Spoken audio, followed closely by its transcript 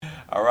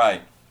All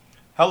right.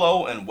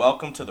 Hello and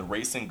welcome to the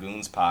Racing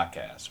Goons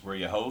podcast. We're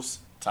your hosts,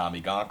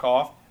 Tommy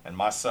Gonkoff, and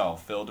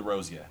myself, Phil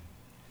DeRosier.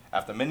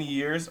 After many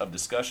years of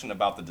discussion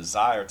about the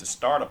desire to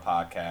start a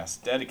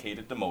podcast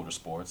dedicated to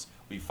motorsports,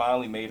 we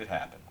finally made it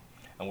happen.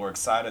 And we're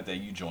excited that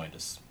you joined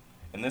us.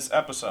 In this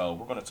episode,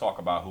 we're going to talk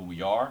about who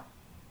we are,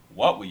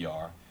 what we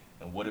are,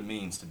 and what it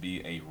means to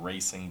be a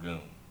racing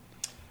goon.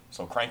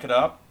 So crank it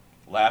up,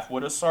 laugh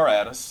with us or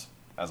at us,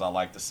 as I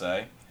like to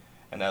say.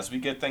 And as we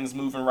get things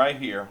moving right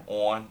here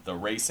on the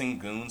Racing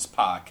Goons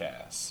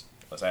podcast.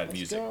 Let's add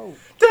music. Go.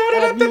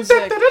 Add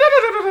music.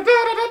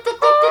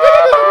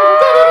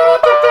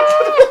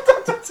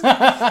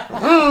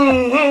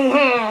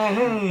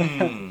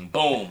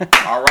 Boom.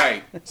 All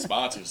right.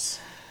 Sponsors.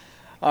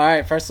 All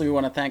right. Firstly, we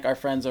want to thank our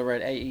friends over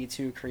at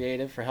AE2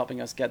 Creative for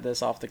helping us get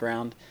this off the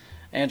ground.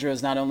 Andrew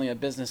is not only a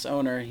business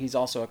owner, he's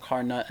also a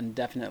car nut and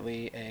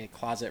definitely a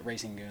closet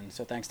racing goon.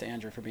 So thanks to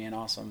Andrew for being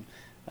awesome.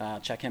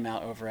 Check him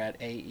out over at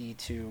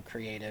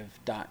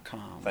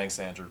ae2creative.com. Thanks,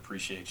 Andrew.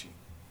 Appreciate you.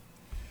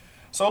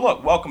 So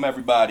look, welcome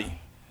everybody.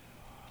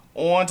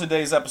 On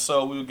today's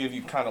episode, we will give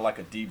you kind of like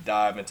a deep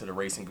dive into the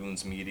Racing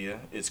Goons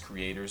media, its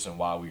creators, and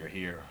why we are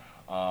here.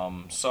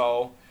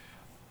 So,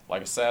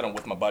 like I said, I'm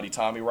with my buddy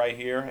Tommy right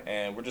here,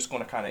 and we're just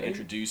going to kind of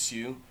introduce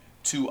you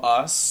to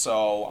us.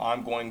 So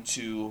I'm going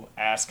to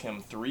ask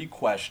him 3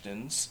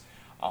 questions,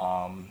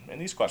 and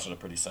these questions are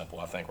pretty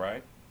simple, I think,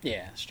 right?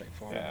 Yeah,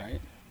 straightforward,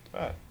 right?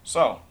 Right.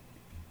 So,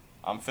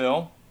 I'm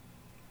Phil.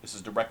 This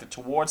is directed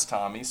towards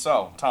Tommy.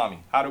 So, Tommy,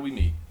 how do we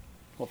meet?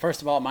 Well,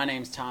 first of all, my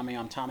name's Tommy.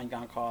 I'm Tommy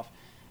Gonkoff,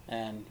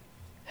 and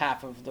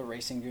half of the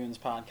Racing Goons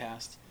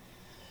podcast.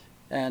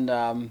 And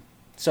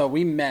so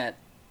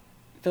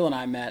Phil and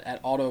I met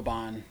at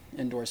Autobahn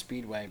Indoor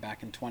Speedway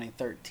back in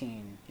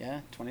 2013. Yeah,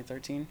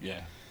 2013?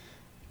 Yeah.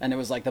 And it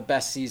was like the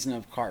best season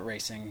of kart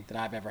racing that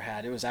I've ever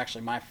had. It was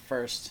actually my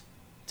first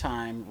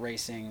time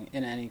racing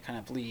in any kind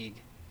of league,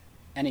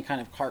 any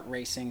kind of kart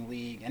racing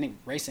league, any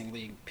racing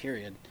league,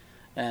 period.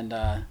 And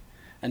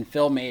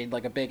Phil made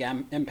like a big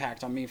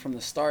impact on me from the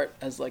start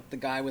as like the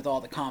guy with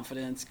all the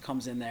confidence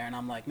comes in there, and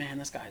I'm like, man,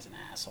 this guy's an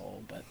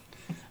asshole.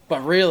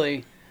 But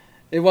really,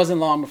 it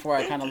wasn't long before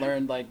I kind of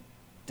learned like,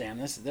 damn,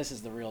 this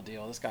is the real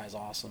deal. This guy's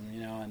awesome,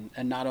 you know,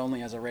 and not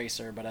only as a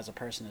racer but as a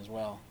person as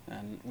well.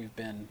 And we've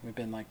been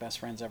like best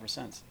friends ever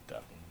since.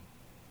 Definitely.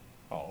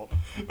 Oh,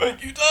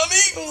 thank you,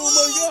 Tommy.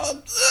 Oh my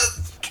God.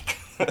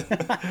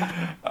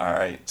 All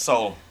right.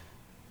 So,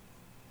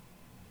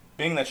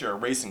 being that you're a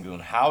racing goon,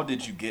 how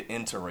did you get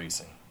into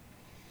racing?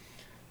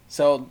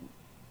 So,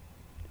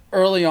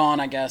 early on,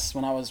 I guess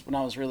when I was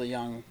really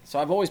young. So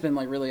I've always been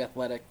like really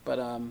athletic, but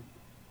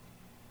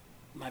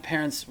my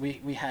parents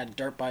we had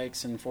dirt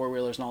bikes and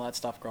 4-wheelers and all that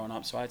stuff growing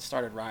up. So I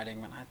started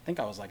riding when I think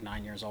I was like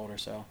 9 years old or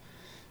so,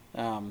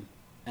 and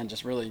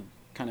just really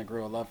kind of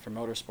grew a love for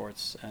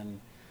motorsports.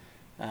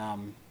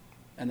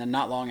 And then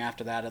not long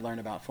after that, I learned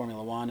about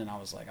Formula One, and I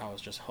was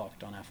just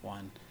hooked on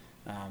F1.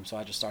 So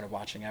I just started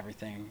watching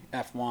everything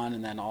F1,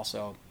 and then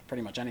also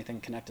pretty much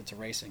anything connected to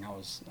racing.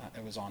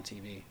 It was on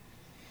TV.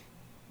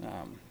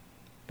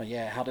 But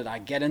yeah, how did I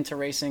get into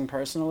racing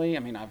personally? I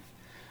mean, I've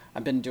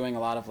been doing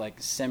a lot of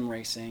like sim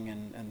racing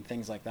and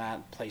things like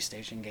that,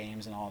 PlayStation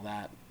games and all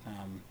that.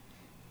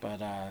 But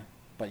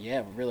yeah,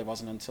 it really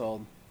wasn't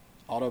until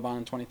Autobahn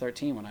in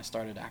 2013 when I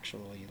started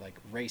actually like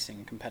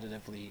racing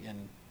competitively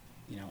in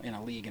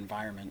a league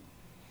environment.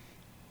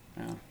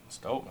 Yeah. It's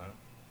dope, man.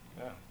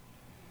 Yeah.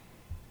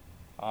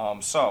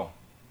 So,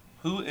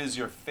 who is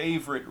your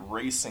favorite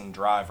racing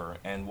driver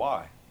and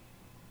why?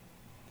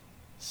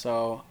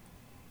 So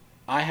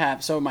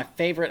my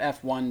favorite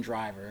F1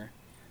 driver,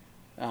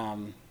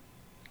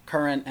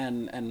 current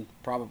and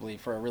probably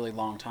for a really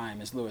long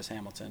time, is Lewis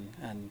Hamilton.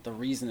 And the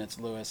reason it's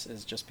Lewis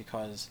is just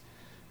because,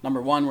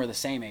 number one, we're the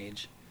same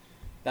age.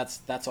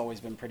 That's always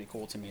been pretty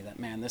cool to me, that,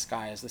 man, this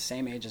guy is the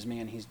same age as me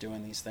and he's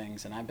doing these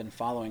things. And I've been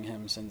following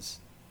him since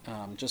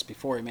just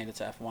before he made it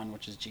to F1,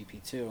 which is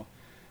GP2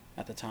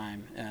 at the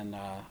time. And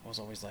I was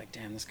always like,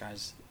 damn, this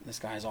guy's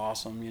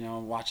awesome. You know,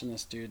 watching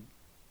this dude,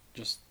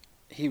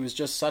 he was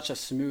just such a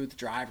smooth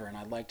driver, and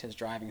I liked his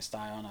driving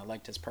style, and I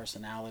liked his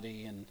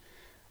personality, and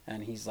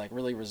he's like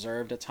really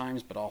reserved at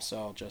times, but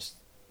also just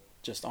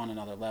on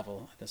another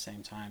level at the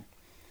same time.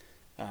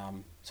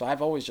 So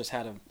I've always just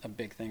had a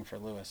big thing for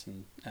Lewis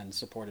and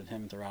supported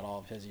him throughout all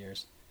of his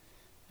years.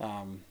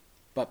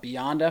 But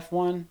beyond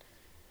F1,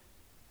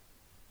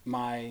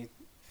 my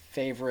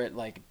favorite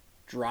like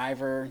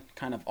driver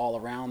kind of all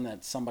around,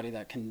 that's somebody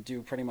that can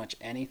do pretty much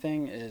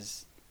anything,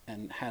 is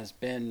and has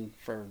been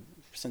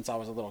since I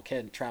was a little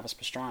kid, Travis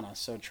Pastrana.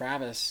 So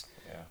Travis,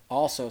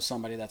 also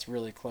somebody that's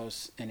really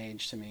close in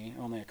age to me,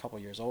 only a couple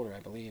years older, I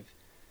believe,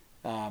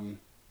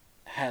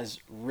 has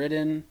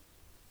ridden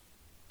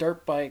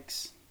dirt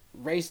bikes,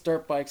 raced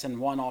dirt bikes, and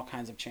won all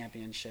kinds of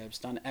championships,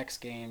 done X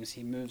Games.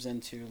 He moves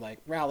into like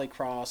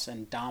rallycross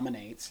and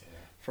dominates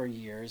for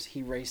years.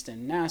 He raced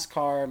in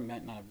NASCAR,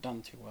 might not have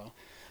done too well,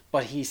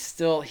 but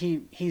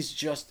he's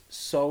just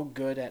so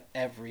good at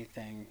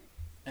everything.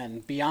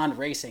 And beyond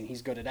racing,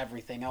 he's good at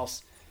everything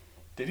else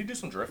Did he do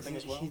some drifting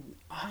as well?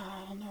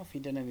 I don't know if he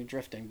did any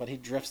drifting, but he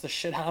drifts the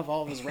shit out of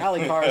all of his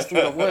rally cars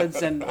through the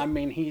woods. And I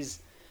mean,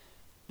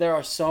 there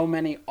are so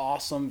many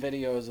awesome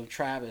videos of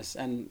Travis.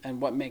 And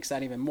what makes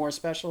that even more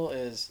special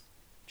is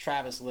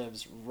Travis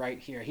lives right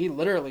here. He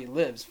literally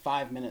lives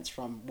 5 minutes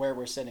from where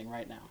we're sitting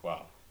right now.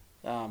 Wow.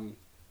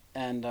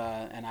 And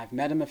I've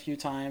met him a few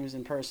times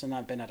in person.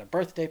 I've been at a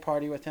birthday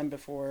party with him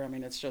before. I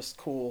mean, it's just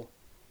cool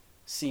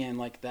seeing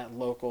like that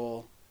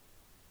local,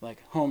 like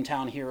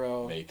hometown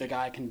hero. The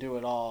guy can do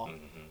it all,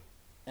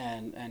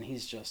 and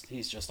he's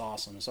just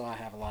awesome. So I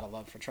have a lot of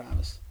love for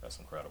Travis. That's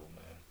incredible,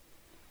 man.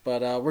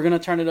 But we're gonna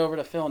turn it over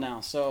to Phil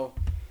now. So,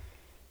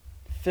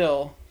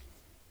 Phil,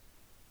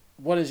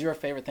 what is your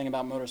favorite thing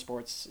about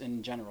motorsports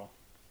in general?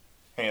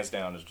 Hands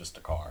down, is just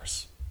the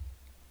cars.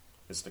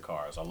 It's the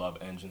cars. I love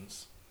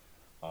engines.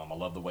 I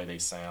love the way they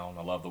sound.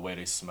 I love the way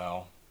they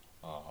smell.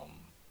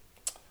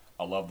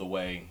 I love the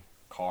way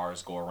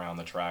cars go around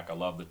the track. I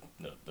love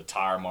the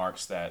tire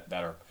marks that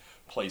are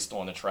placed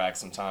on the track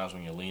sometimes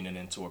when you're leaning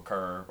into a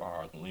curve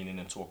or leaning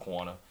into a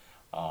corner.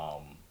 I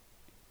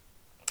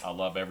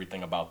love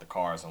everything about the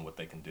cars and what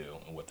they can do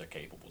and what they're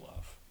capable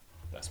of.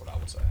 That's what I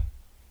would say.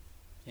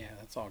 Yeah,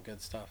 that's all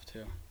good stuff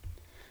too.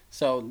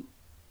 So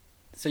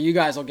you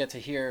guys will get to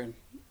hear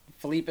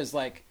Philippe is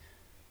like,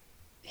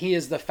 he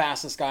is the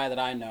fastest guy that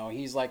I know.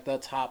 He's like the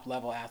top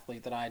level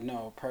athlete that I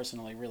know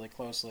personally, really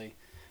closely.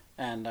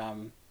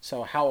 And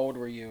so how old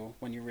were you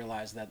when you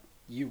realized that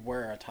you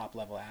were a top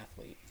level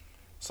athlete?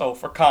 So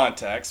for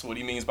context, what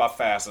he means by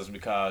fast is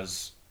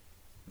because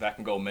that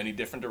can go many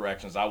different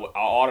directions. I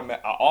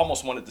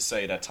almost wanted to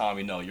say that,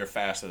 Tommy, no, you're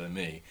faster than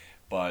me.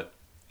 But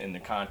in the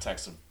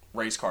context of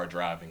race car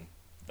driving,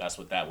 that's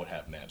what that would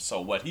have meant. So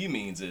what he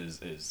means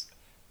is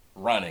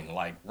running,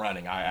 like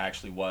running. I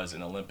actually was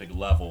an Olympic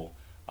level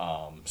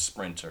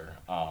sprinter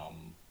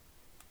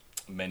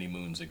many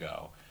moons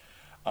ago.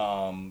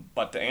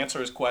 But to answer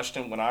his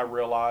question, when I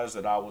realized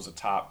that I was a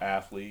top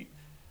athlete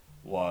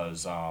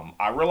was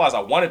I realized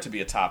I wanted to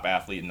be a top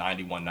athlete in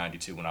 91,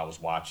 92 when I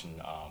was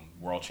watching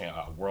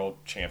world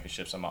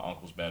championships in my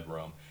uncle's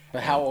bedroom.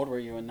 But how old were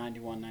you in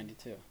 91,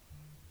 92?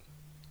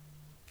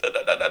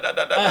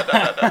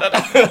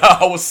 I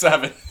was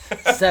 7.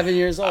 7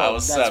 years old. I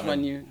was that's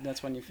 7.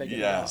 That's when you figured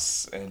it out.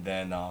 Yes, and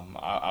then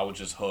I was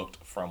just hooked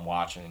from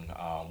watching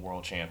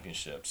world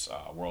championships,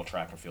 world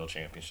track and field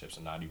championships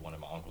in 91 in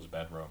my uncle's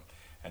bedroom.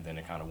 And then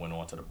it kind of went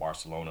on to the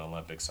Barcelona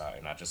Olympics side,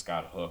 and I just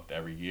got hooked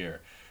every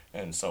year.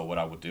 And so what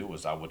I would do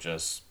is I would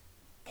just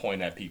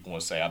point at people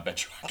and say, I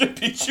bet you I can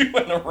beat you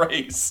in a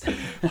race,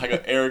 like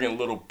an arrogant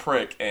little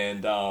prick.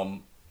 And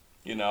I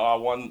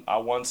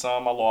won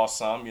some, I lost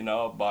some,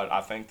 but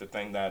I think the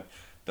thing that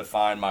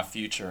defined my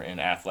future in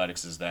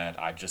athletics is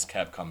that I just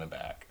kept coming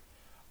back.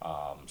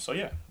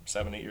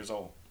 7, 8 years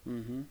old.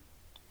 Mm-hmm.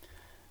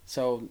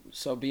 So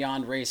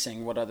beyond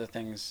racing, what other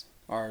things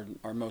are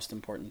most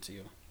important to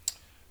you?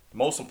 The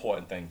most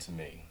important thing to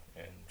me,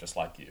 and just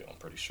like you, I'm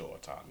pretty sure,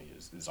 Tommy,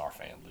 is our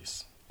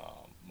families.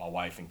 My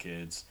wife and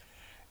kids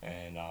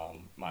and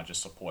my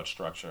just support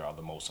structure are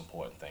the most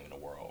important thing in the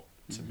world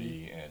to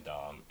me, and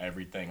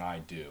everything I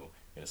do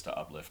is to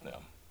uplift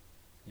them.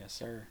 Yes,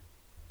 sir.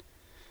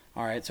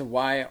 All right, so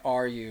why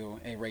are you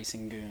a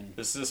racing goon?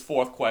 This is his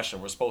 4th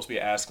question. We're supposed to be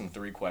asking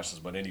 3 questions,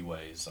 but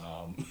anyways.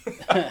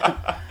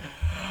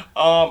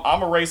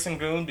 I'm a racing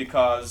goon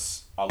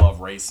because I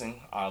love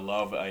racing. I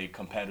love a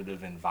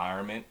competitive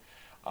environment.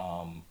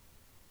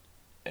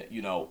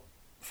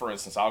 For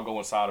instance, I'll go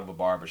inside of a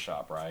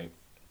barbershop, right,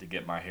 to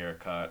get my hair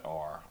cut,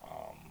 or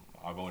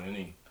I'll go in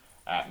any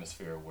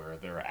atmosphere where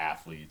there are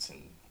athletes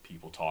and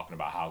people talking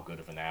about how good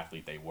of an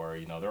athlete they were.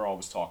 They're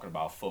always talking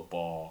about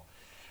football,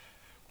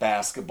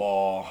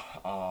 basketball,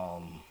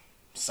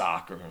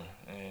 soccer,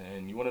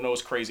 and you want to know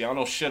what's crazy? I don't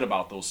know shit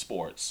about those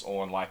sports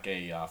on like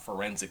a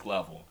forensic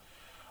level,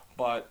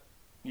 but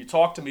you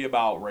talk to me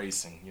about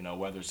racing,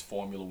 whether it's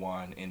Formula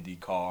One,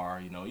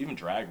 IndyCar, even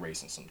drag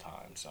racing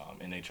sometimes,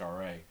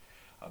 NHRA,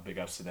 big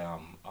ups to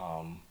them.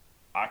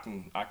 I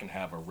can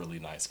have a really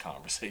nice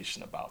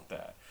conversation about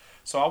that.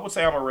 So I would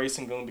say I'm a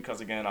racing goon because,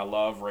 again, I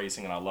love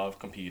racing and I love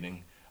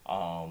competing.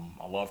 I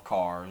love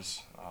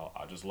cars.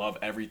 I just love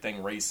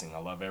everything racing. I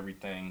love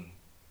everything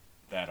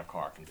that a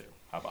car can do.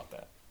 How about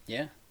that?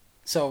 Yeah.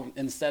 So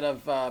instead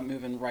of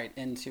moving right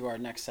into our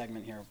next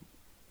segment here,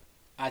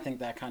 I think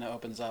that kind of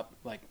opens up,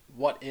 like,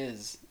 what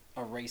is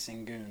a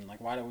racing goon?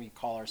 Like, why do we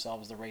call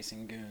ourselves the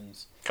Racing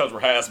Goons? Because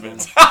we're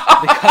has-beens.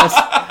 Because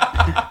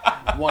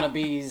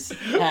wannabes,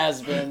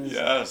 has-beens.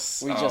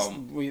 Yes.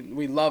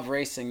 We love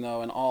racing,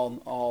 though, and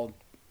all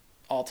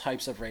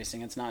types of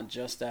racing. It's not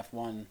just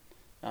F1,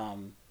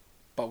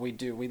 but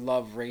we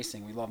love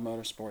racing. We love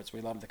motorsports.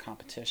 We love the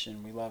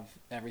competition. We love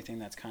everything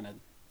that's kind of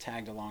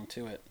tagged along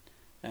to it.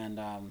 And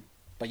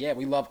but yeah,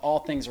 we love all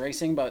things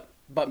racing, but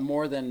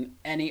more than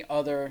any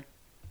other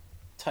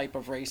type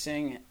of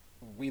racing,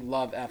 we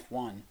love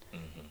F1.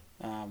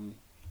 Mm-hmm.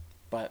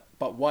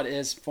 But what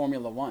is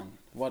Formula One?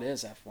 What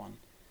is F1?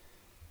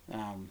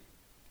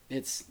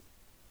 It's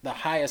the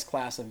highest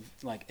class of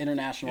like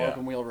international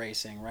open wheel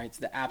racing, right? It's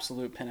the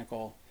absolute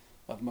pinnacle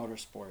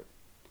motorsport.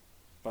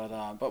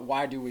 But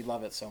why do we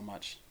love it so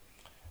much?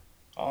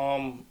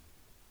 I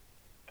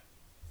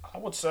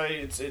would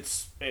say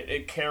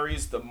it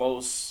carries the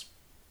most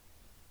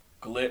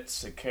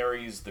glitz. It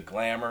carries the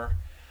glamour.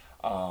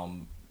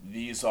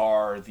 These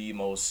are the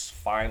most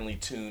finely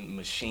tuned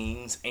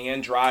machines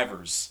and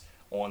drivers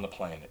on the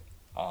planet,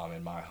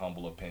 in my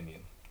humble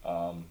opinion.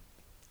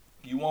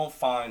 You won't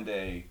find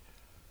a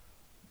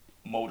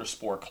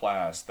motorsport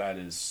class that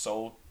is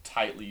so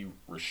tightly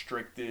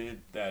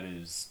restricted, that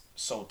is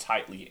so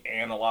tightly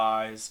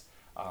analyzed.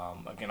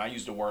 Again, I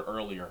used the word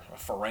earlier,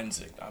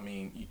 forensic. I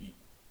mean,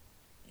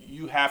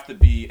 you have to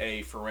be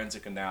a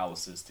forensic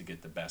analysis to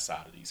get the best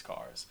out of these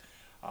cars.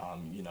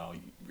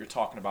 You're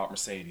talking about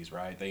Mercedes,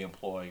 right? They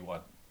employ,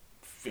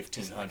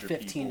 1,500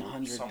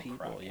 people, some people,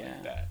 crap yeah.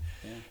 like that.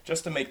 Yeah.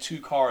 Just to make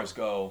two cars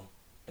go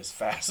as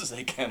fast as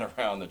they can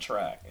around the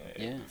track.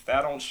 Yeah. If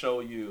that don't show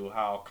you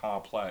how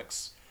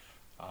complex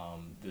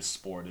this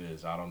sport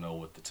is, I don't know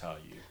what to tell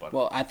you. But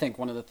well, I think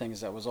one of the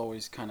things that was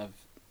always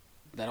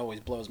that always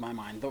blows my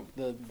mind,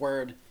 the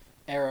word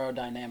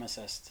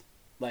aerodynamicist,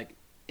 like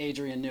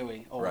Adrian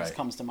Newey always Right.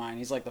 comes to mind.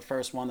 He's like the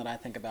first one that I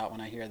think about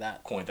when I hear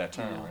that. coined that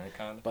term, You know, right?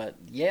 Kind of. But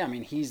yeah, I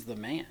mean, he's the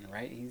man,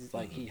 right? He's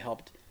like he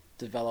helped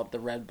develop the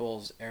Red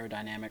Bull's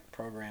aerodynamic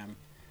program,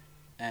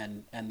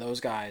 and those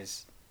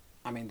guys,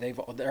 I mean,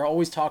 they're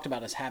always talked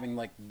about as having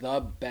like the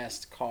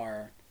best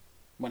car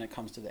when it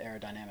comes to the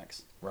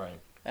aerodynamics, Right.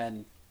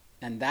 and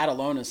that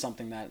alone is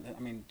something that, I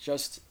mean,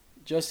 just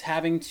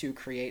having to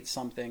create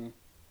something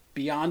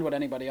beyond what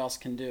anybody else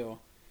can do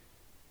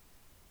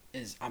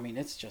is, I mean,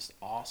 it's just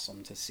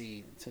awesome to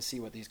see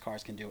what these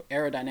cars can do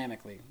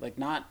aerodynamically. Like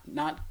not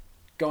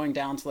going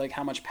down to like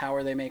how much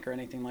power they make or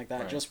anything like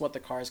that. Right. Just what the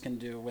cars can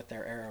do with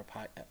their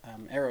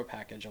aero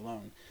package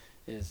alone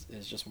is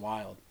just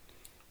wild.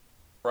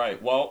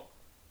 Right. Well,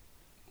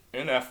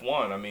 in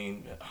F1, I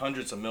mean,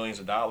 hundreds of millions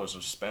of dollars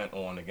are spent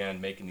on,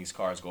 again, making these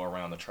cars go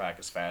around the track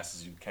as fast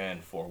as you can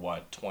for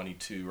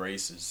 22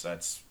 races.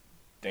 That's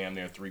damn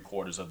near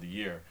 3/4 of the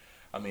year.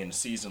 I mean, the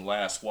season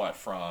lasts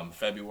from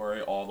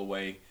February all the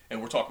way, and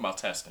we're talking about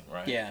testing,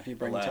 right? Yeah, if you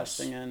bring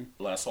testing in.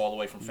 Lasts all the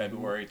way from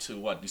February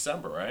to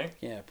December, right?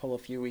 Yeah, pull a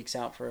few weeks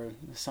out for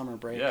the summer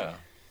break. Yeah.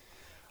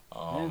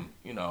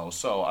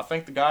 So I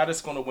think the guy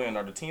that's going to win,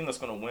 or the team that's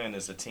going to win,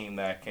 is a team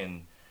that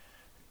can.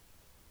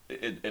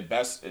 It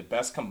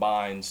best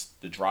combines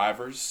the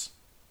drivers,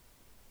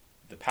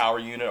 the power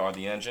unit or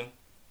the engine,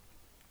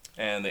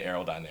 and the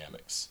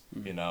aerodynamics.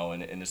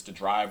 And it's the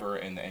driver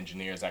and the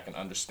engineers that can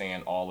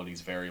understand all of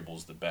these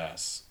variables the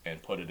best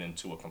and put it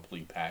into a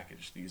complete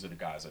package. These are the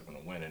guys that are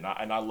going to win. And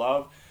I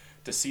love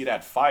to see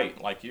that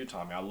fight, like you,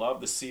 Tommy. I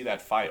love to see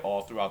that fight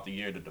all throughout the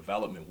year, the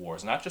development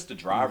wars, not just the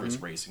drivers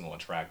racing on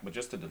track, but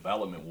just the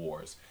development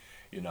wars.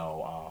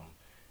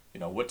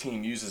 What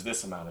team uses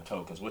this amount of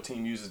tokens? What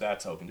team uses that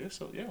token? They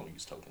don't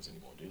use tokens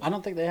anymore, do they? I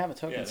don't think they have a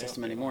token Yeah,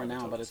 system they don't anymore have a now,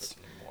 token but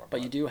system anymore,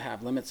 but you do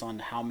have limits on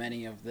how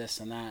many of this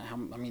and that. I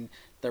mean,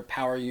 their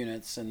power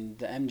units and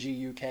the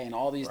MGUK and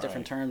all these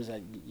different Right. terms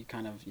that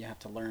you have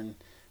to learn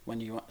when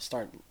you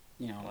start,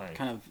 Right.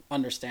 kind of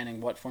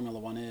understanding what Formula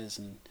One is,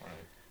 and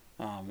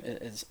Right.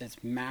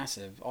 it's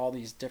massive. All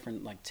these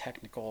different like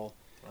technical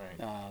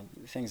Right.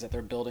 things that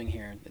they're building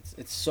here.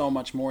 It's so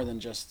much more than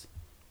just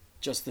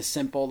the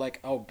simple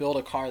build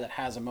a car that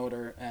has a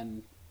motor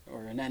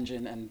or an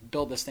engine and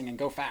build this thing and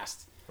go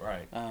fast.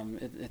 Right.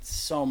 It's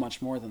so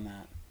much more than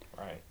that.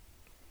 Right.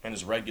 And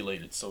it's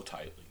regulated so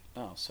tightly.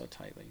 Oh, so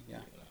tightly,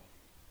 yeah.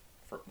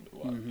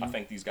 I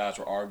think these guys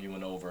were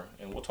arguing over,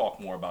 and we'll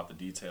talk more about the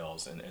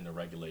details and the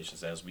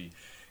regulations as we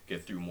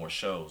get through more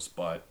shows.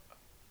 But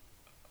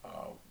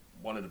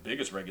one of the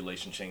biggest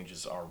regulation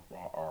changes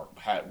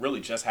had really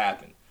just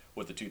happened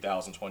with the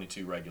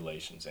 2022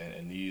 regulations,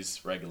 and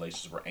these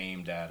regulations were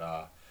aimed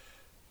at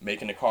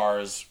making the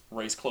cars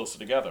race closer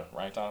together,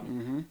 right, Tom?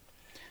 Mm-hmm.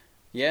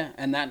 Yeah,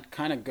 and that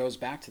kind of goes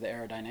back to the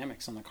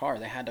aerodynamics on the car.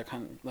 They had to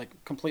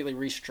completely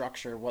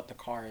restructure what the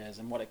car is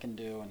and what it can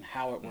do and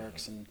how it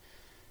works, and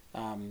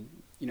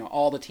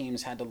all the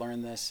teams had to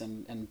learn this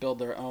and build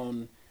their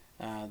own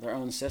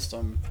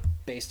system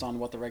based on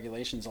what the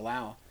regulations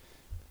allow.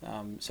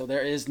 So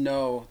there is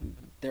no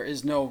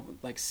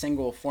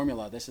single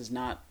formula. This is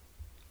not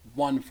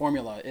one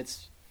formula.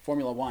 It's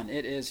Formula One.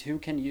 It is who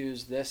can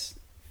use this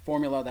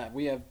formula that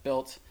we have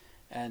built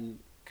and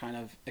kind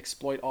of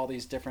exploit all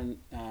these different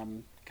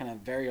kind of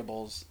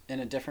variables in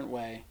a different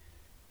way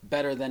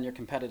better than your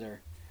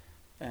competitor.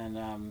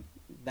 And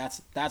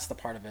that's the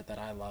part of it that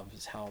I love,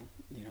 is how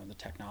the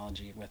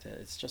technology with it.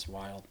 It's just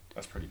wild.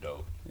 That's pretty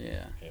dope.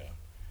 Yeah. Yeah.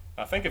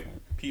 I think if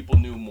people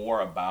knew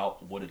more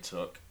about what it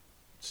took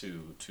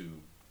to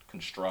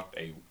construct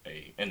an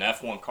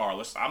F1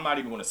 car, I'm not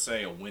even going to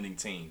say a winning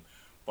team,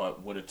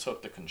 but what it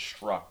took to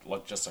construct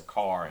just a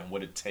car, and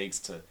what it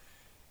takes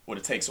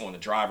on the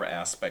driver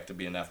aspect to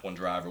be an F1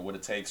 driver, what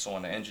it takes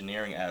on the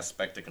engineering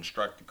aspect to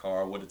construct the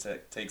car, what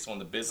it takes on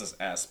the business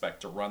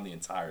aspect to run the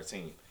entire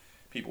team,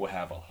 people would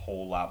have a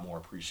whole lot more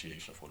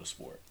appreciation for the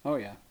sport. Oh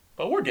yeah.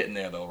 But we're getting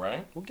there though,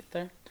 right? We'll get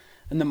there.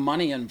 And the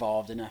money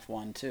involved in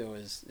F1 too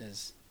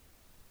is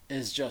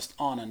is just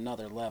on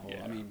another level.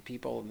 Yeah. I mean,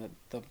 people,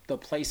 the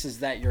places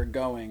that you're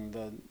going,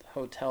 the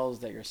hotels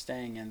that you're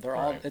staying in, they're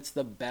all, it's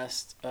the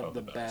best of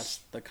the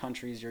best. The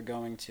countries you're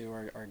going to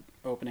are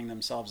opening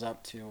themselves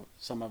up to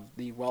some of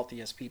the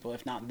wealthiest people,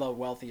 if not the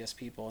wealthiest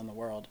people in the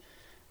world,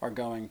 are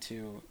going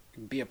to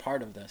be a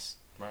part of this.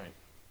 Right.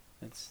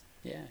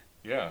 Yeah.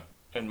 Yeah.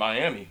 In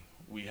Miami,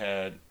 we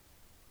had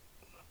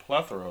a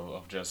plethora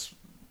of just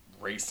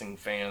racing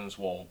fans,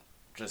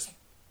 just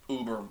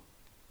uber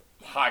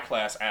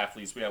high-class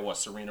athletes. We had,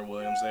 Serena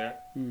Williams there,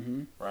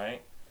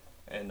 right?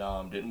 And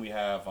didn't we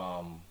have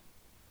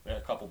we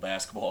had a couple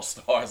basketball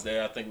stars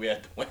there. I think we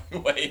had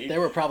Dwayne Wade.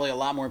 There were probably a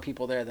lot more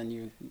people there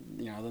than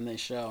than they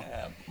show.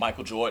 Yeah,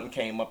 Michael Jordan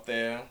came up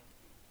there.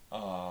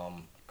 A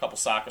couple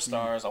soccer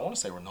stars. I want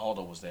to say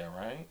Ronaldo was there,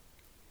 right?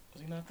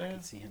 Was he not there? I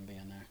can see him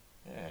being there.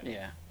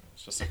 Yeah.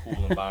 It's just a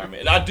cool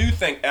environment. And I do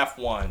think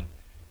F1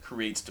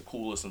 creates the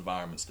coolest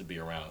environments to be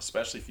around,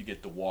 especially if you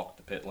get to walk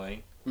the pit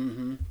lane.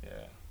 Mm-hmm.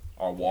 Yeah.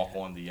 Or walk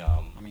on the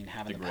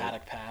having the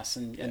paddock pass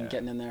and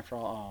getting in there for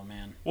all. Oh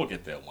man. We'll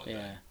get there one day.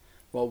 Yeah.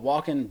 Well,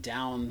 walking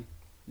down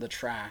the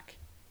track,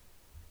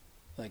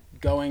 like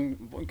going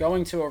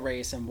to a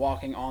race and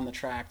walking on the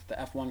track that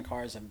the F1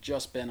 cars have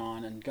just been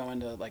on, and going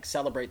to like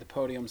celebrate the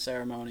podium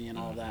ceremony and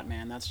all that,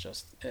 man, it's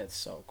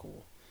so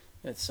cool.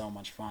 It's so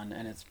much fun,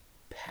 and it's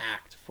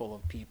packed full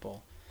of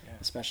people. Yeah.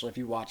 Especially if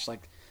you watch,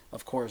 like,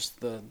 of course,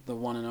 the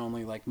one and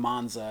only, like,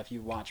 Monza. If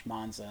you watch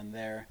Monza and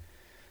their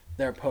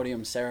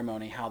podium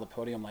ceremony, how the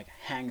podium like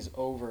hangs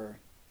over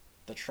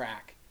the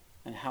track,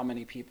 and how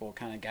many people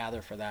kind of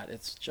gather for that,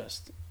 it's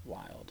just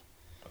wild.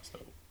 That's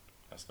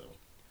dope.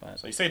 But,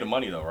 so you say the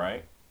money though,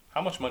 right?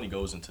 How much money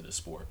goes into this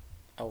sport?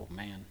 Oh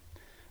man.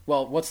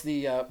 Well, what's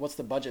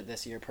the budget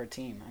this year per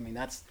team? I mean,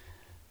 that's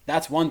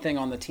one thing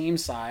on the team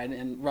side,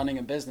 and running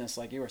a business,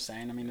 like you were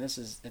saying. I mean,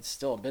 it's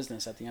still a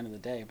business at the end of the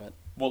day, but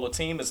well, a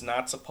team is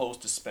not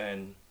supposed to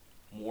spend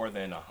more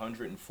than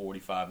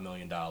 $145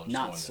 million.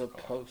 Not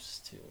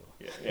supposed to.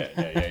 Yeah.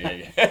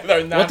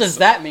 They're not what does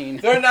that mean?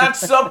 They're not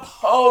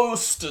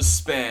supposed to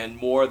spend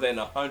more than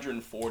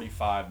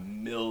 $145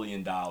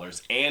 million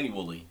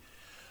annually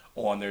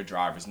on their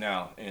drivers.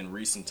 Now, in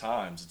recent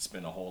times, it's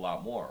been a whole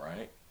lot more,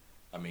 right?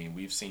 I mean,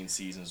 we've seen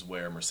seasons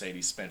where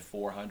Mercedes spent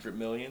 $400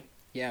 million.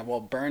 Yeah,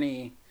 well,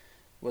 Bernie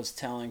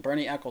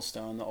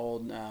Ecclestone, the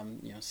old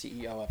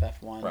CEO of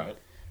F1, right.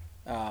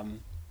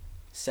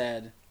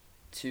 Said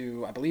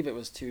to, I believe it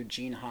was to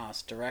Gene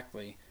Haas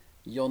directly,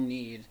 you'll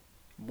need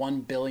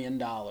 $1 billion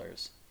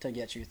to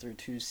get you through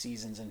 2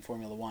 seasons in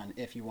Formula One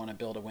if you want to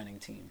build a winning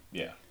team.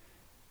 Yeah.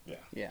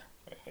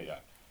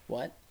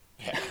 What?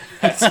 Yeah.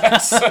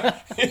 That's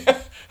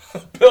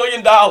 $1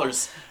 billion.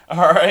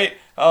 All right.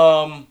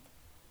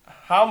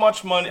 How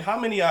much money? How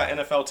many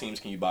NFL teams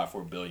can you buy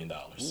for $1 billion?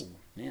 Ooh,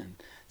 man.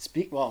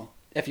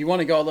 If you want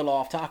to go a little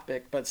off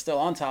topic, but still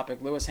on topic,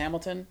 Lewis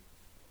Hamilton.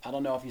 I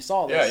don't know if you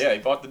saw this. Yeah, he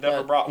bought the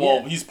Denver Broncos.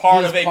 Well, he's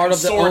part of a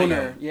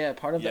consortium.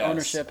 Part of the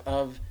ownership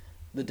of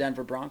the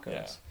Denver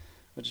Broncos,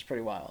 which is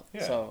pretty wild.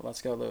 Yeah. So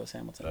let's go Lewis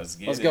Hamilton.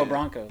 Let's go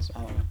Broncos.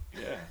 I don't know.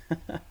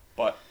 Yeah.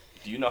 But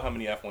do you know how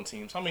many F1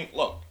 teams? I mean,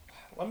 look,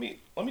 let me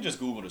just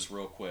Google this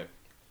real quick.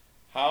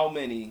 How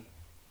many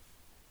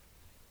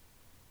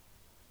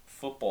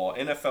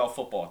NFL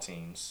football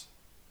teams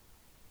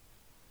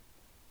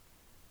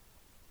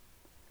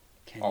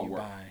are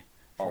worth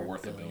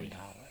 $1 billion?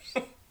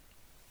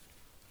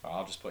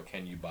 I'll just put,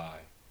 can you buy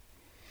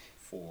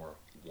for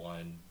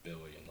 $1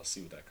 billion? Let's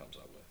see what that comes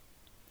up with.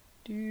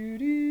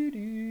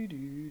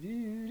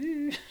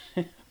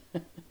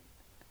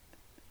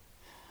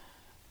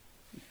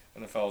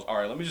 NFL's, all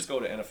right, let me just go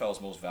to NFL's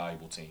most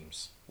valuable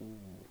teams.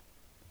 Ooh.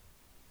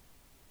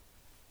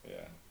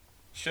 Yeah.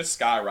 Shit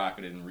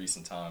skyrocketed in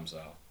recent times,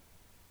 though.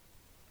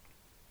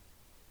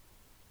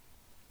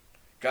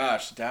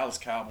 Gosh, the Dallas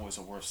Cowboys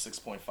are worth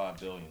 $6.5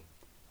 billion.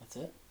 That's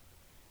it?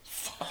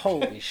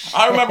 Holy shit!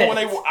 I remember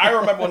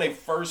when they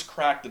first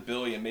cracked $1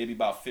 billion, maybe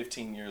about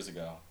 15 years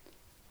ago.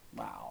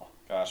 Wow.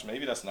 Gosh,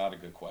 maybe that's not a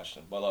good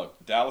question. But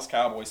look, Dallas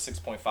Cowboys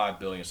 $6.5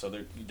 billion, so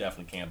you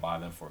definitely can't buy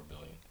them for $1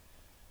 billion.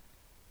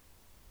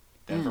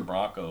 Denver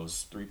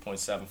Broncos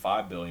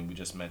 $3.75 billion. We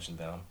just mentioned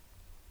them.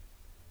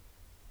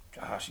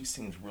 Gosh, these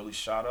teams really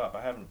shot up.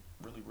 I haven't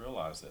really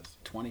realized this.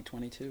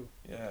 2022.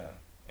 Yeah,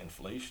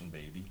 inflation,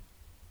 baby.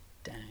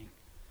 Dang.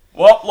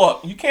 Well,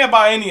 look, you can't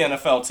buy any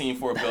NFL team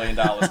for $1 billion.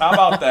 How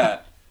about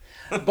that?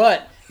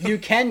 But you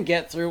can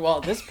get through, well,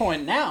 at this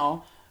point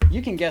now,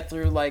 you can get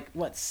through,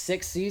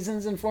 6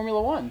 seasons in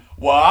Formula One.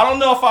 Well, I don't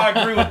know if I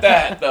agree with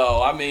that,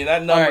 though. I mean,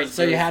 that number all right, is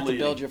so you have fleeting.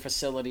 to build your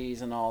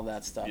facilities and all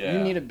that stuff. Yeah.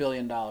 You need $1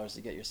 billion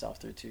to get yourself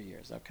through 2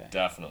 years. Okay.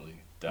 Definitely.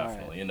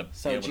 Right. And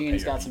so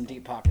Gene's got some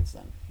deep pockets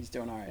then. He's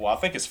doing all right. Well, I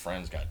think his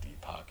friends got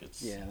deep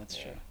pockets. Yeah, that's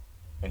true.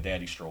 And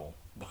Daddy Stroll.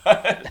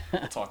 But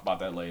we'll talk about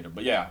that later.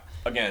 But yeah,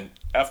 again,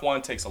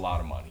 F1 takes a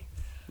lot of money.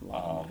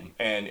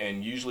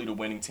 And usually the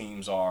winning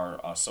teams are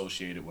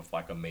associated with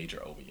a major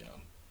OEM.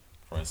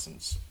 For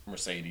instance,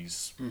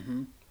 Mercedes.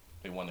 Mm-hmm.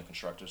 They won the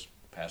constructors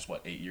past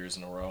 8 years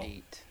in a row.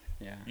 8.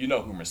 Yeah. You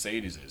know who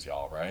Mercedes is,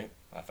 y'all, right?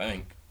 I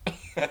think.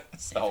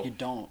 So, if you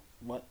don't,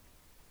 what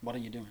what are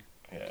you doing?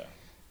 Yeah,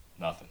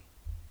 nothing.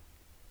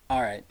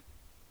 All right.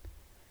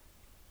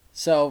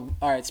 So,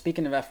 all right,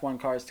 speaking of F1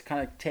 cars, to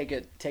kind of take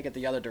it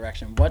the other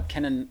direction, what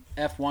can an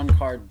F1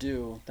 car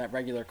do that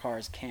regular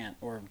cars can't,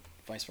 or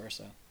vice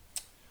versa?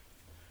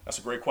 That's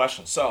a great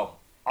question. So,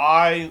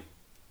 I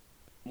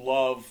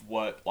love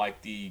what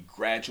like the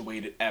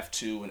graduated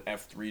F2 and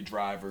F3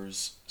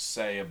 drivers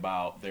say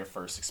about their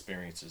first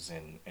experiences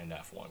in an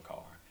F1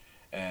 car.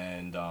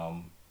 And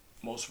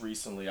most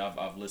recently,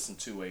 I've listened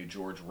to a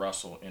George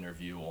Russell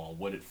interview on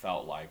what it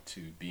felt like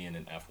to be in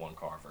an F1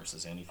 car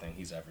versus anything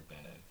he's ever been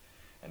in.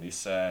 And he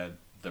said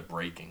the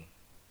braking.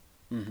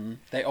 Mm-hmm.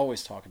 They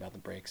always talk about the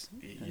brakes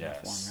in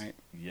Yes. F1, right?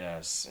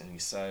 Yes. And he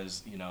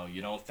says, you know,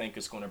 you don't think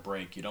it's going to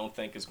break. You don't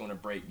think it's going to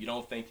break. You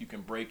don't think you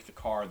can brake the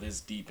car this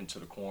deep into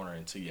the corner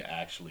until you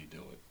actually do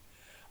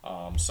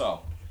it.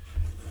 So,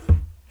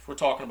 if we're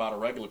talking about a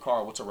regular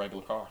car, what's a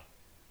regular car?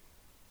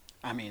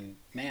 I mean,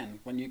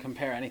 man, when you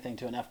compare anything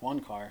to an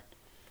F1 car,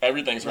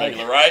 everything's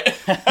regular, right?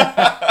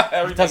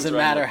 It doesn't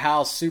matter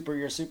how super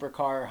your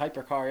supercar or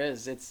hypercar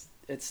is. It's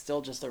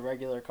still just a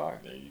regular car.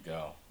 There you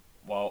go.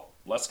 Well,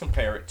 let's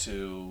compare it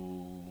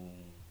to...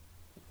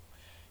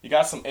 You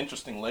got some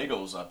interesting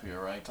Legos up here,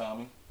 right,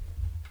 Tommy?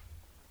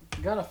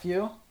 Got a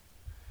few.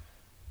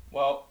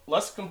 Well,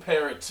 let's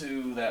compare it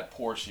to that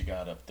Porsche you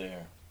got up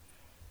there.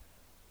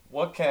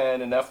 What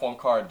can an F1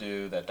 car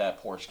do that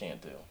Porsche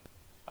can't do?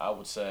 I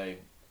would say,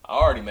 I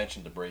already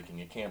mentioned the braking.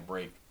 It can't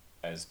brake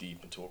as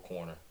deep into a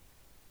corner.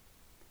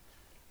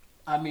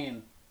 I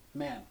mean,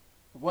 man,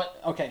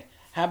 okay,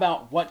 how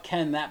about what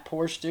can that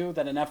Porsche do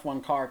that an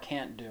F1 car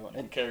can't do? It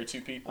can carry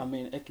two people. I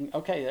mean, it can,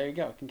 okay, there you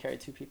go. It can carry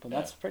two people. Yeah.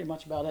 That's pretty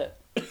much about it.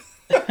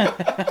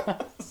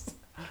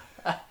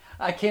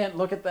 I can't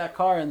look at that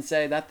car and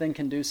say that thing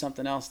can do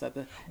something else. It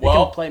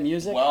can play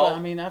music, but I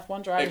mean,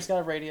 F1 drivers got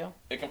a radio.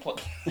 It can play.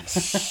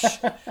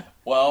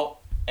 Well,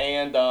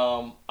 and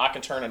I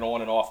can turn it on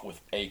and off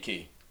with a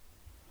key.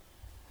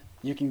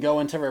 You can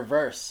go into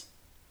reverse.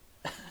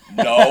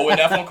 No, an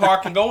F1 car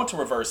can go into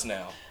reverse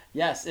now.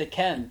 Yes, it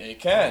can.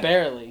 It can.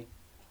 Barely.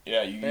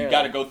 Yeah, you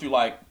got to go through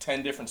like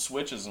 10 different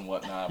switches and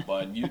whatnot,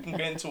 but you can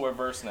get into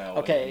reverse now.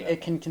 Okay,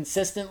 it can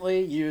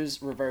consistently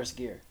use reverse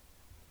gear.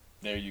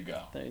 There you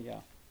go. There you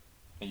go.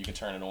 And you can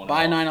turn it on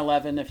Buy and off.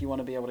 911 if you want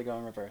to be able to go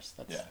in reverse.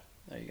 Yeah.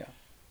 There you go.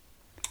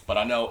 But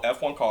I know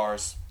F1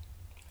 cars,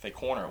 they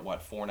corner at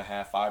what,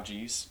 4.5, 5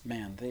 Gs?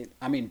 Man,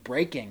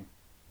 braking.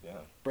 Yeah.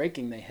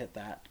 Braking, they hit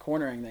that.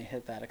 Cornering, they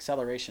hit that.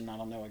 Acceleration, I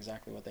don't know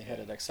exactly what they hit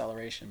at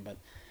acceleration, but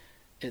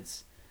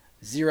it's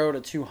 0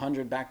 to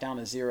 200 back down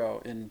to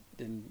 0 in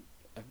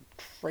a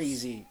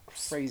crazy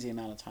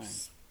amount of time.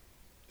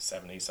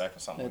 7, 8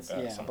 seconds, something like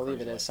that. Yeah, I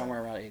believe it is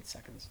somewhere around 8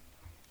 seconds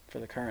for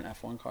the current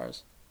F1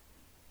 cars.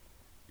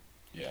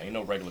 Yeah, ain't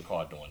no regular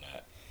car doing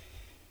that.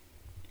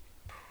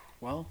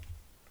 Well,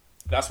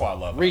 that's why I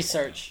love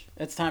research.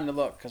 F1. It's time to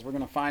look because we're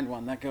going to find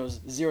one that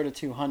goes 0 to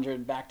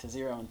 200 back to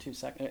 0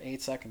 in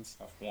 8 seconds.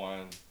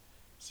 F1,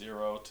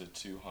 0 to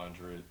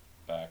 200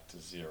 back to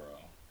 0.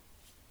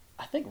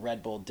 I think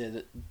Red Bull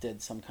did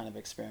some kind of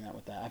experiment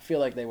with that. I feel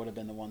like they would have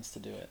been the ones to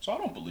do it. So I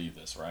don't believe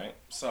this, right?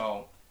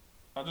 So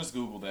I just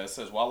Googled that. It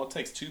says, while it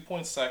takes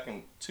 2.6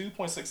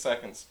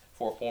 seconds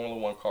for a Formula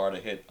One car to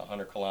hit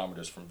 100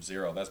 kilometers from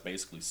 0, that's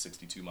basically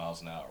 62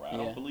 miles an hour, right? I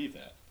don't believe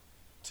that.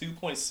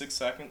 2.6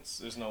 seconds?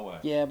 There's no way.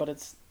 Yeah,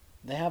 but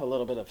they have a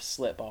little bit of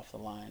slip off the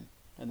line,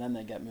 and then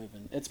they get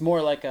moving. It's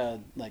more like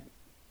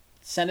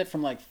send it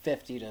from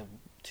 50 to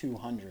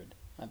 200.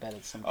 I bet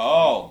it's something.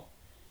 Oh.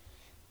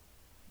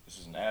 This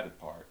is an added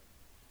part.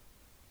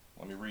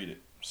 Let me read it.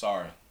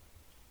 Sorry.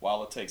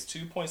 While it takes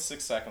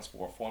 2.6 seconds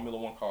for a Formula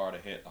One car to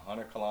hit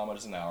 100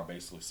 kilometers an hour,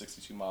 basically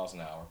 62 miles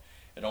an hour,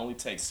 it only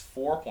takes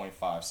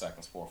 4.5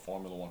 seconds for a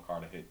Formula One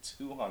car to hit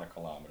 200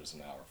 kilometers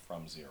an hour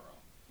from 0.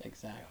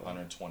 Exactly.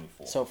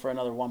 124. So for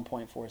another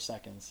 1.4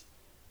 seconds,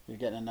 you're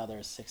getting another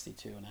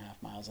 62.5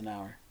 miles an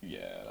hour.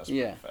 Yeah, that's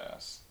pretty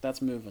fast.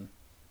 That's moving.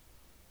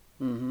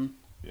 Mm-hmm.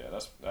 Yeah,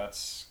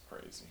 that's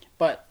crazy.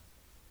 But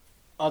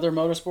other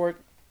motorsport,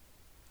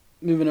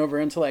 moving over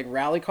into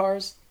rally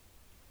cars,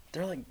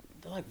 they're like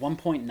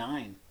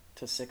 1.9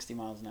 to 60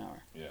 miles an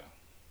hour. Yeah.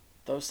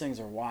 Those things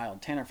are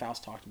wild. Tanner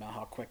Faust talked about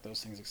how quick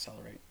those things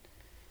accelerate.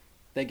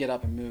 They get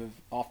up and move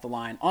off the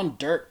line on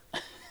dirt.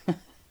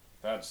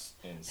 That's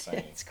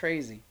insane. It's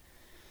crazy.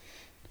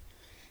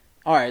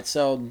 All right,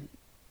 so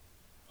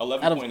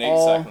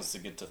 11.8 seconds to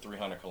get to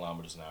 300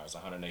 kilometers an hour is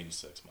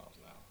 186 miles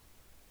an hour.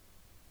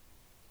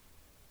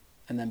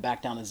 And then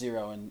back down to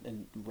 0,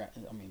 and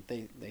I mean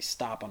they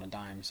stop on a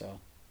dime.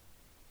 So,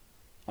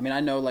 I mean, I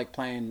know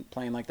playing the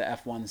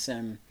F1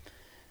 sim,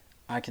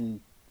 I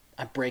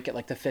break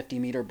at the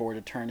 50-meter board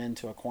to turn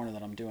into a corner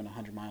that I'm doing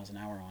 100 miles an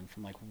hour on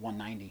from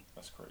 190.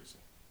 That's crazy.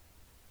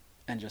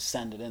 And just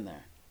send it in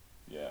there.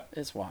 Yeah.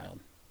 It's wild.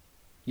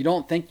 You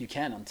don't think you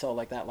can until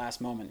that last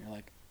moment. You're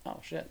like, oh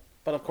shit.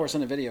 But of course,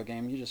 in a video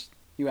game,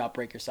 you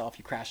outbrake yourself.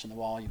 You crash in the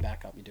wall. You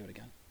back up. You do it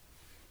again.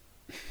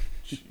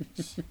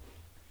 Jeez.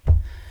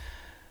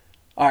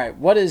 All right.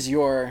 What is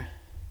your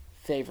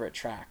favorite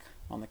track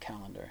on the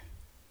calendar?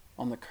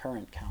 On the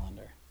current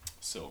calendar?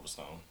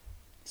 Silverstone.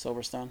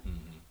 Silverstone?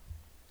 Mm-hmm.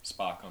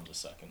 Spa comes a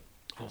second.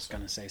 I was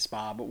going to say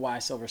Spa, but why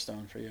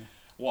Silverstone for you?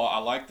 Well, I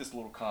like this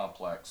little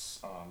complex,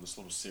 this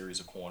little series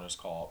of corners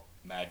called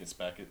Maggots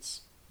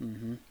Beckett's.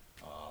 Mm-hmm.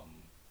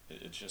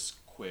 It's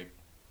just quick,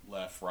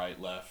 left, right,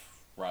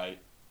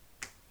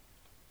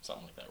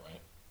 something like that,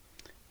 right?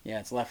 Yeah,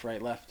 it's left,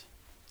 right, left.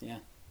 Yeah,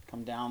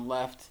 come down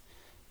left,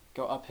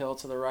 go uphill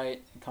to the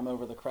right, and come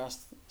over the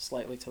crest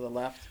slightly to the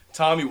left.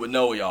 Tommy would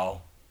know,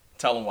 y'all.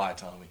 Tell him why,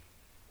 Tommy.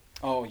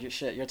 Oh,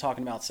 you're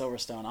talking about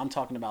Silverstone. I'm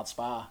talking about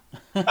Spa.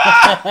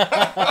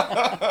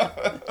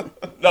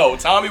 No,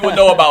 Tommy would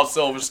know about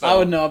Silverstone. I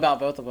would know about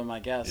both of them, I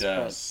guess.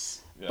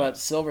 Yes. But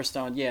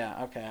Silverstone,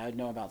 yeah, okay, I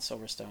know about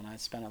Silverstone. I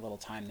spent a little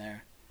time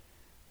there.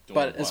 Doing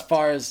But what?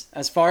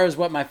 as far as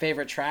what my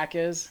favorite track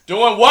is,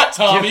 Doing what,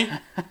 Tommy?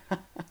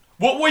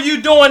 What were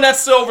you doing at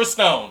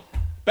Silverstone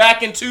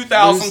back in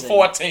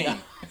 2014?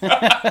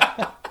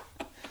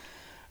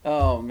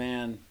 oh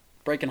man,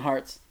 breaking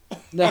hearts.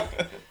 No,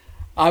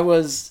 I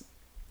was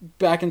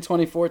back in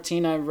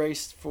 2014. I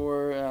raced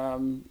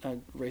I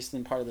raced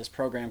in part of this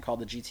program called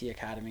the GT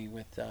Academy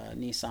with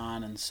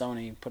Nissan and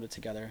Sony put it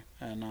together,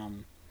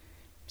 and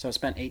so I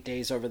spent 8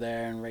 days over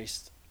there and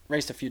raced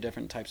a few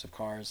different types of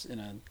cars in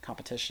a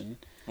competition.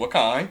 What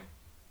kind?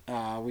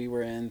 We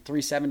were in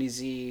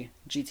 370Z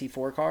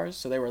GT4 cars,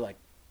 so they were like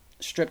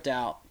stripped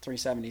out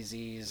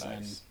 370Zs, Nice.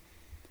 and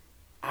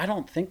I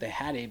don't think they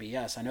had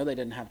ABS. I know they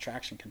didn't have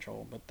traction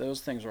control, but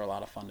those things were a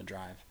lot of fun to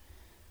drive.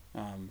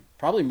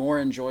 Probably more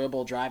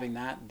enjoyable driving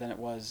that than it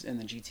was in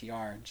the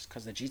GTR, just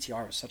because the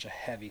GTR was such a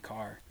heavy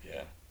car.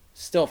 Yeah.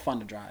 Still fun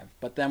to drive.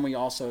 But then we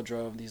also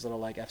drove these little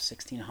like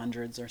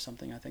F1600s or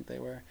something, I think they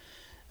were.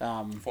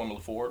 Formula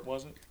Ford,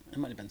 was it? It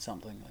might have been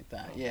something like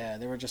that. Okay. Yeah,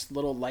 they were just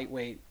little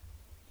lightweight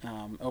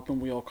open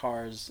wheel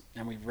cars,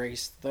 and we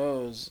raced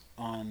those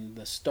on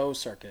the Stowe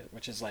circuit,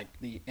 which is like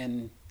the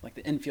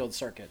infield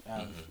circuit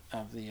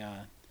of the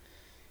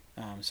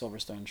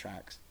Silverstone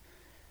tracks.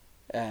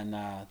 And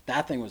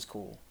that thing was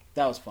cool.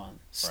 That was fun.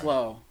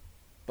 Slow,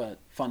 but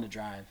fun to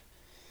drive.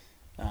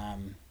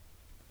 And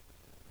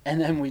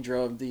then we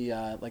drove the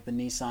the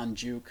Nissan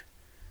Juke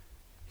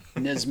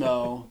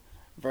Nismo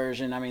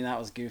version. I mean, that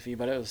was goofy,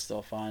 but it was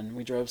still fun.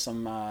 We drove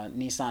some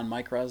Nissan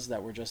Micras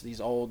that were just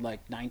these old,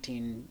 like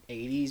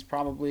 1980s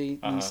probably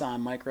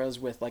Nissan Micras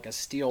with like a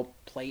steel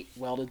plate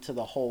welded to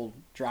the whole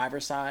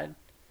driver's side,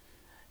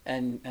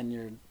 and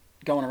you're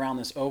going around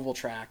this oval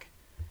track,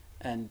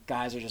 and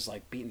guys are just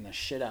like beating the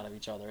shit out of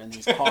each other in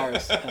these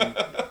cars. And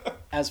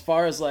as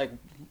far as like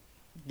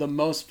the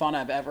most fun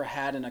I've ever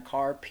had in a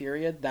car,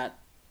 period, that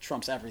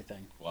trumps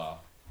everything. Wow.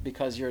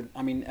 Because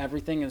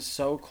everything is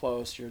so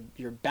close.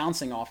 You're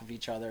bouncing off of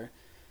each other,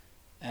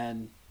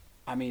 and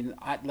I mean,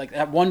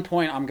 at one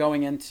point I'm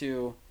going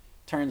into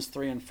turns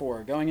 3 and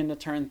 4. Going into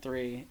turn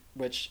 3,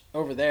 which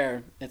over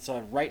there it's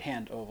a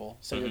right-hand oval,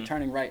 so you're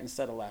turning right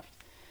instead of left.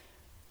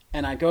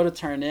 And I go to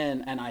turn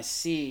in, and I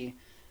see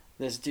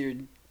this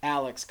dude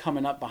Alex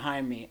coming up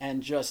behind me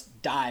and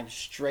just dive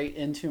straight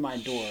into my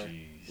door,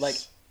 Jeez. like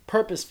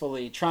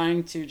purposefully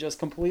trying to just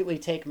completely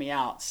take me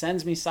out,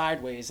 sends me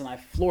sideways, and I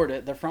floored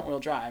it, the front wheel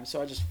drive,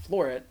 so I just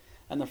floor it,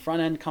 and the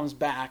front end comes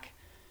back,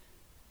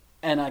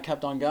 and I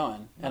kept on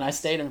going, and I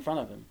stayed in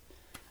front of him,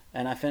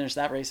 and I finished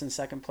that race in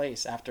second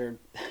place after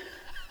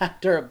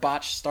a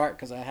botched start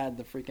because I had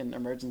the freaking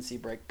emergency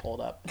brake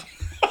pulled up.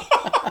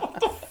 What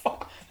the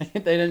fuck? They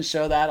didn't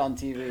show that on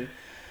TV.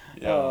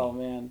 Yeah. Oh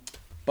man,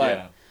 but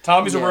yeah.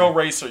 Tommy's a real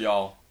racer,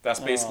 y'all. That's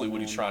basically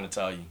what he's man. trying to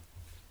tell you.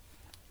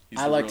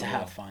 I like to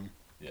have fun.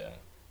 Yeah.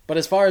 But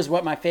as far as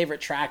what my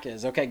favorite track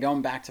is, okay,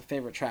 going back to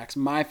favorite tracks,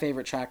 my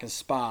favorite track is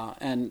Spa,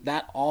 and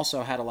that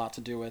also had a lot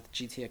to do with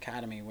GT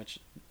Academy, which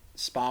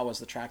Spa was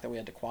the track that we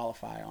had to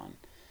qualify on,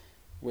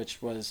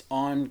 which was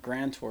on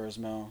Gran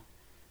Turismo,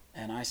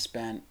 and I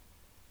spent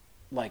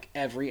like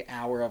every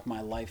hour of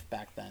my life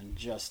back then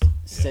just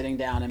sitting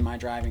down in my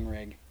driving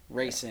rig,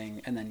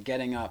 racing, and then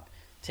getting up,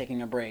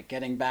 taking a break,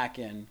 getting back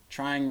in,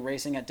 trying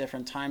racing at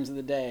different times of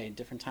the day,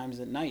 different times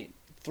at night,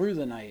 through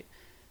the night,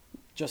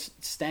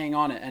 just staying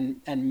on it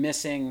and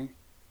missing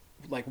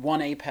like one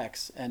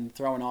apex and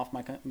throwing off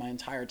my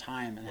entire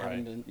time and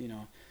having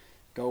to,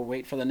 go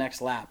wait for the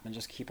next lap and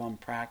just keep on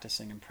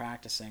practicing.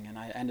 And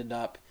I ended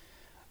up,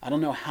 I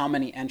don't know how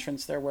many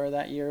entrants there were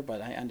that year,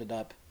 but I ended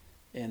up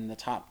in the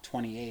top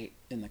 28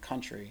 in the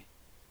country.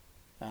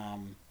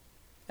 And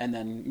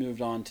then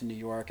moved on to New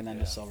York and then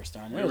to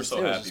Silverstone. We were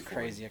so happy just for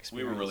crazy you.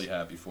 experience. We were really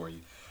happy for you.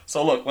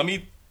 So look, let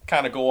me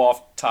kind of go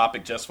off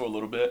topic just for a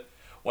little bit.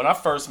 When I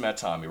first met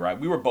Tommy, right,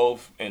 we were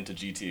both into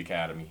GT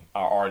Academy,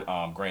 our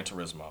Gran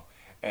Turismo.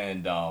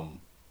 And I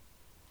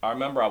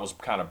remember I was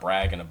kind of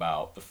bragging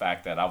about the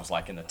fact that I was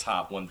like in the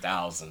top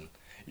 1,000,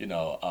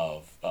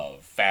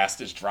 of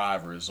fastest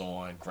drivers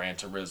on Gran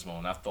Turismo.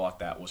 And I thought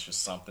that was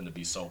just something to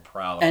be so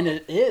proud of. And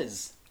it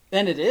is.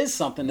 And it is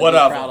something to be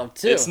proud of,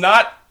 too. It's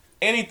not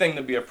anything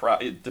to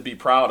be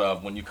proud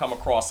of when you come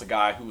across a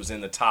guy who was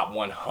in the top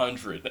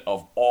 100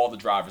 of all the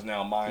drivers.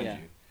 Now, mind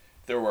you,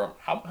 there were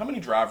how many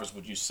drivers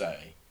would you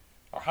say,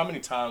 or how many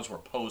times were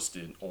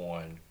posted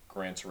on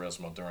Gran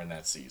Turismo during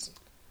that season?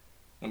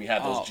 When you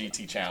had those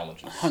GT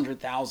challenges.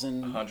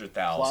 100,000.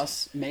 100,000.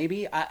 Plus,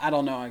 maybe. I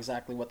don't know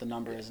exactly what the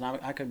number is, and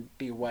I could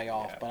be way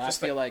off, but I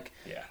feel like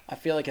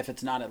if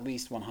it's not at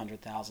least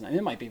 100,000, and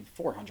it might be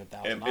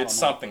 400,000. It's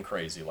something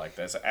crazy like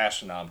that. It's an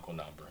astronomical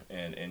number.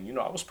 And you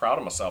know, I was proud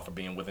of myself for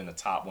being within the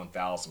top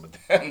 1,000, but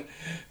then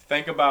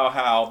think about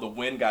how the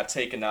wind got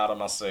taken out of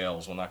my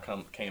sails when I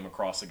came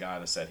across a guy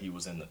that said he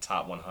was in the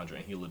top 100,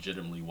 and he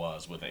legitimately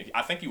was.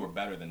 I think you were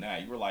better than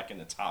that. You were like in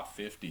the top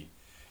 50.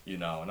 You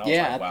know, and I was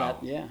like,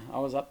 wow. I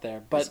was up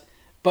there. But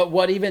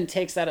what even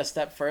takes that a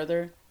step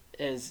further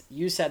is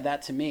you said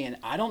that to me, and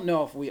I don't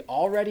know if we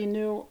already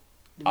knew.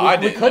 We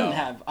couldn't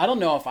have. I don't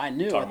know if I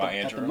knew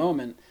at the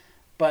moment.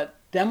 But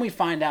then we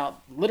find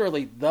out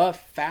literally the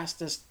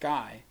fastest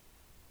guy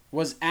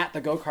was at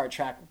the go-kart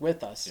track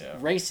with us,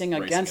 racing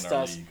against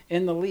us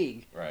in the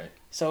league. Right.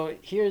 So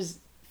here's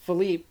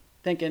Philippe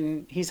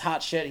thinking he's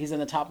hot shit. He's in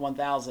the top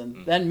 1,000.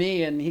 Mm-hmm. Then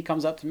me, and he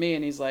comes up to me,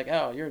 and he's like,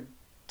 oh, you're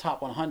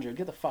top 100,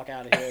 get the fuck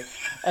out of here.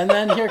 And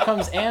then here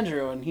comes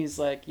Andrew, and he's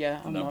like, yeah,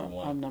 I'm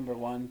number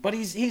one. But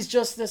he's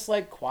just this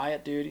like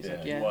quiet dude. He's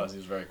like, he was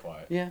very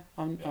quiet. Yeah,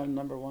 I'm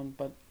number one,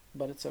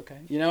 but it's okay,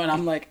 you know. And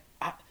I'm like,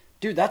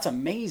 dude, that's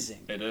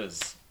amazing. It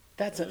is.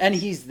 And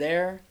he's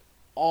there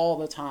all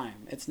the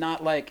time. It's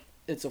not like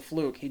it's a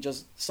fluke. He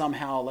just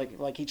somehow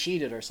like he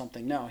cheated or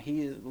something. No,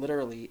 he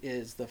literally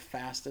is the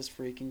fastest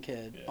freaking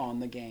kid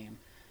on the game,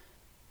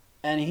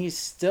 and he's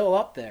still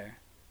up there.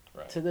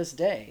 Right. To this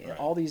day,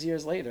 all these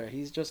years later,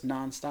 he's just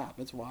nonstop.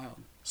 It's wild.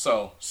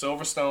 So,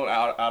 Silverstone,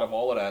 out of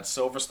all of that,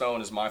 Silverstone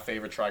is my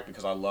favorite track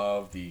because I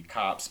love the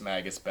Copse,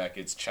 Maggots,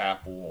 Beckett's,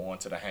 Chapel,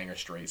 onto the Hangar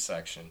Straight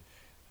section.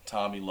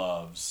 Tommy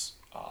loves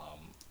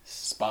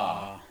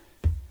Spa.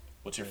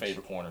 What's your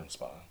favorite corner in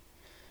Spa?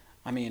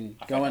 I mean,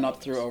 going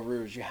up through Eau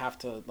Rouge, you have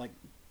to, like,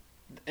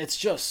 it's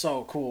just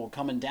so cool.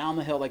 Coming down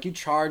the hill, like, you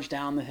charge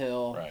down the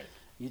hill. Right.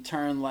 You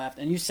turn left,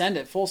 and you send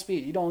it full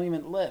speed. You don't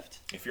even lift.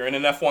 If you're in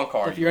an F1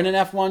 car. If you're in an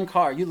F1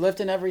 car, you lift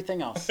in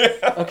everything else.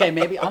 Okay,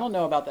 maybe. I don't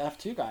know about the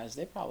F2 guys.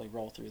 They probably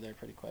roll through there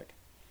pretty quick.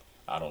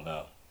 I don't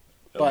know.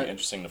 It'll be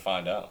interesting to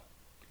find out.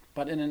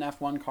 But in an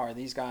F1 car,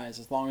 these guys,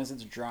 as long as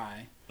it's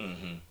dry,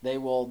 they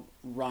will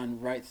run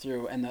right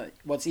through. And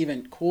what's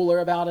even cooler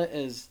about it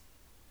is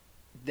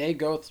they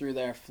go through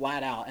there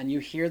flat out, and you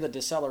hear the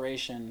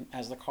deceleration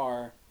as the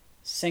car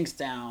sinks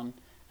down.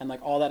 And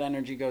like all that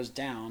energy goes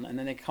down, and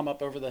then they come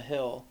up over the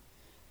hill.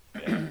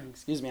 Yeah.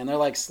 Excuse me, and they're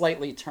like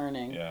slightly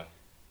turning. Yeah.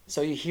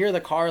 So you hear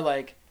the car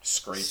like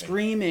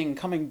screaming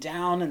coming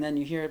down, and then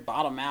you hear it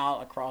bottom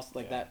out across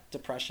that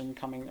depression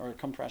coming or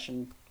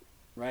compression,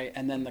 right?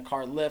 And then the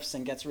car lifts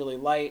and gets really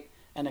light,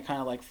 and it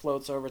kind of like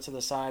floats over to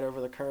the side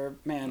over the curb.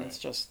 Man, it's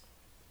just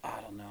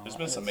I don't know. There's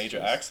been some major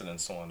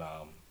accidents on.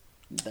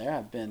 There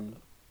have been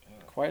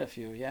quite a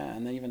few,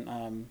 and then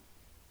even.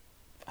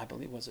 I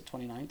believe, was it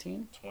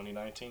 2019?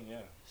 2019,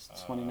 yeah.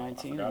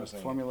 2019,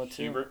 Formula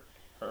 2.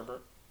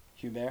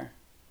 Hubert.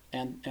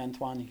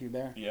 Antoine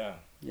Hubert. Yeah.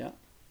 Yeah.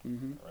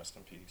 Mm-hmm. Rest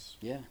in peace.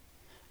 Yeah.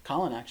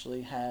 Colin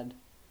actually had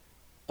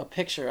a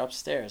picture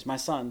upstairs. My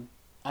son,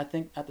 I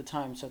think at the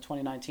time, so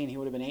 2019, he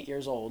would have been 8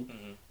 years old,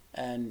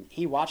 and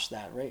he watched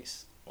that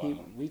race. Wow.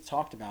 We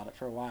talked about it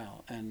for a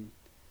while, and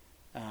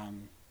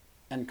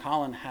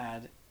Colin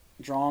had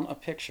drawn a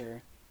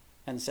picture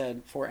and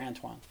said, for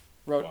Antoine.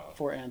 Wrote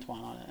for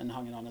Antoine on it and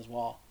hung it on his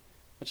wall,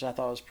 which I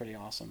thought was pretty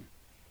awesome.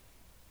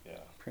 Yeah.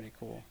 Pretty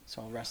cool.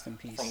 So rest in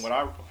peace. From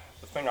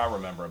the thing I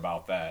remember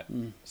about that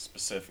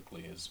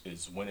specifically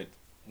is when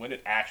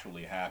it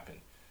actually happened,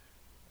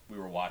 we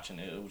were watching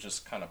it. It was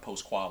just kind of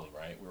post-quali,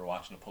 right? We were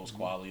watching a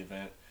post-quali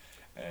event,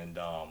 and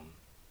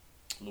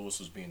Lewis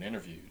was being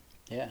interviewed.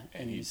 Yeah,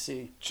 and you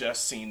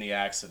just seen the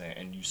accident,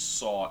 and you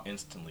saw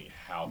instantly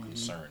how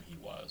concerned he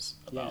was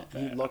about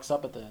that. He looks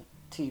up at the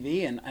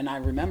TV, and I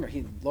remember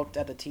he looked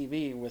at the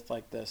TV with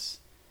like this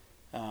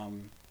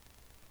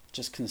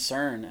just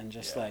concern and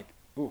just like,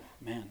 ooh,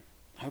 man,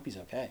 I hope he's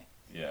okay.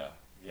 Yeah,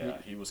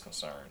 he was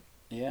concerned.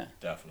 Yeah.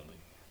 Definitely.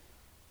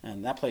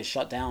 And that place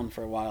shut down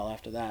for a while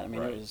after that. I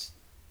mean, it was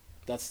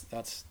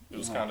it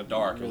was kind of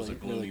dark. Really, it was a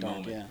gloomy really dark,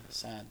 moment. Yeah,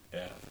 sad.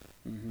 Yeah.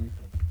 Mm-hmm.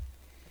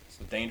 It's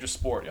a dangerous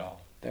sport,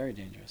 y'all. Very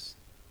dangerous.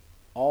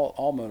 All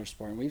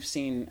motorsport. And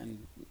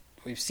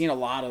we've seen a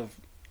lot of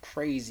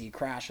crazy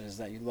crashes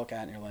that you look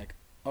at and you're like,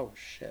 oh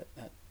shit,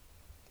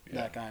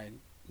 that guy,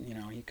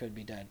 he could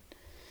be dead.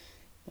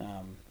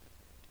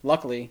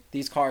 Luckily,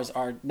 these cars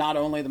are not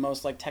only the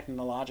most like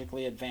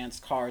technologically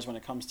advanced cars when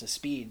it comes to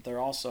speed, they're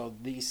also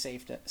the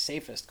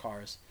safest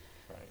cars.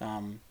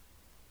 Right.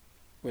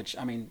 Which,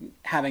 I mean,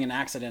 having an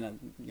accident at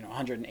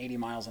 180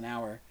 miles an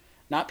hour,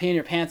 not peeing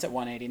your pants at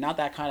 180, not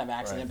that kind of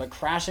accident, but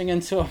crashing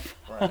into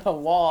a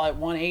wall at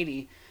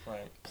 180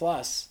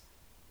 plus,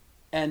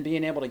 and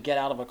being able to get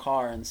out of a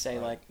car and say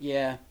like,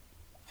 yeah,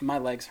 my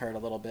legs hurt a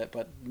little bit,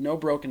 but no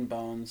broken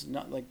bones.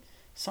 Not like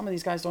some of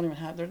these guys don't even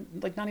have. They're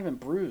like not even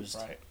bruised.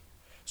 Right.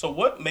 So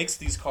what makes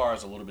these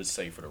cars a little bit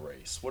safer to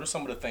race? What are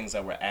some of the things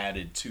that were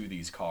added to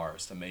these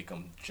cars to make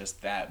them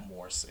just that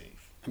more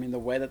safe? I mean, the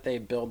way that they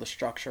build the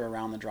structure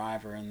around the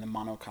driver and the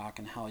monocoque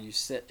and how you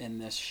sit in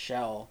this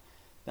shell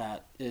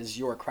that is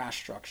your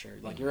crash structure,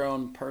 like your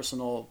own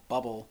personal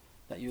bubble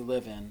that you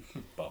live in.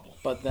 Bubble.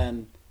 But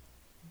then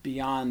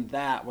beyond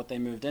that, what they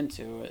moved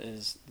into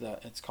is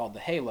it's called the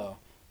halo,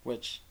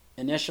 which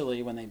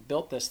initially when they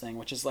built this thing,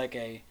 which is like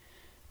a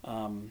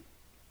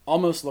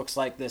almost looks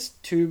like this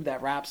tube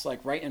that wraps like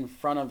right in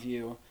front of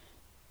you,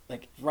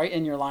 like right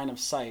in your line of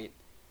sight,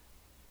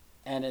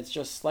 and it's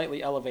just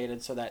slightly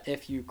elevated so that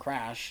if you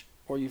crash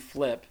or you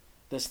flip,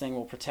 this thing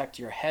will protect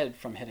your head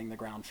from hitting the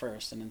ground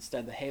first, and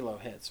instead the halo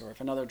hits. Or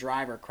if another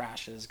driver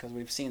crashes, because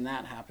we've seen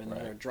that happen,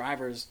 where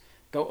drivers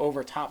go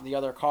over top the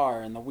other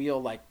car and the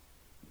wheel like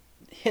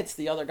hits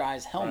the other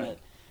guy's helmet. Right.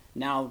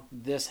 Now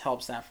this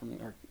helps that from,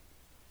 or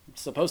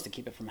it's supposed to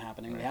keep it from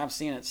happening. We have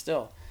seen it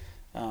still,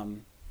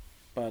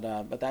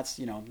 but that's,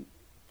 you know,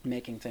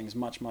 making things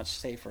much, much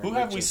safer. Who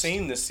have we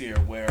seen this year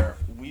where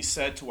we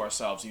said to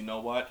ourselves, you know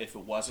what, if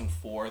it wasn't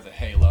for the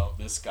halo,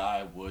 this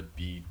guy would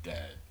be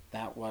dead?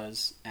 That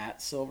was at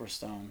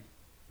Silverstone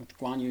with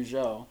Guan Yu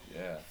Zhou.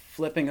 Yeah.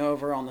 Flipping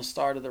over on the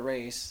start of the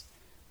race,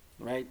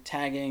 right?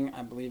 Tagging,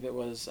 I believe it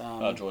was...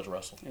 George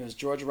Russell. It was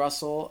George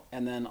Russell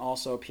and then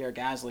also Pierre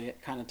Gasly,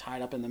 kind of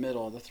tied up in the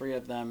middle. The three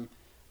of them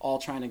all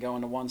trying to go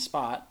into one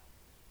spot.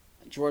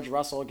 George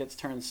Russell gets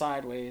turned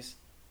sideways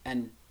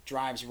and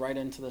drives right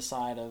into the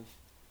side of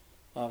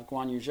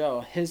Guan Yu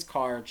Zhou. His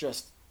car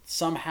just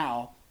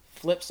somehow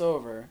flips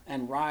over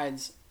and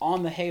rides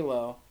on the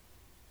halo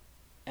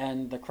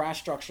and the crash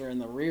structure in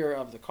the rear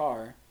of the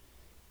car.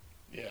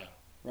 Yeah.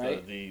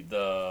 Right?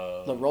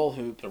 The roll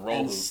hoop. The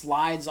roll and hoop.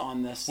 Slides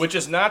on this. Which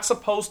is not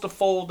supposed to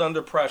fold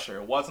under pressure.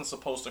 It wasn't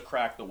supposed to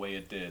crack the way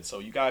it did. So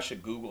you guys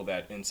should Google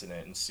that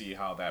incident and see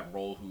how that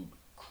roll hoop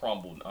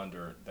crumbled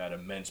under that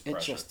immense pressure.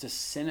 It just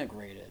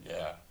disintegrated.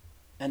 Yeah.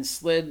 And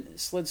slid.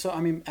 So,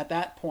 I mean, at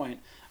that point,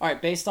 all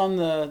right, based on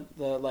the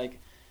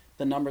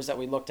numbers that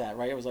we looked at,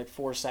 right? It was like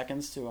 4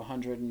 seconds to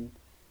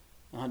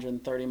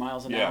 130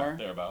 miles an hour. Yeah,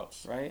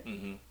 thereabouts. Right?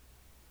 Mm-hmm.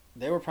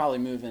 They were probably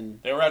moving.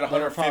 They were at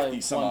 150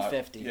 some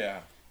 150. Yeah.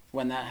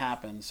 When that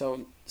happened.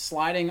 So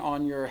sliding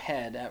on your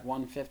head at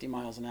 150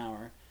 miles an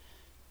hour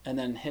and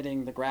then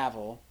hitting the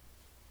gravel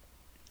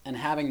and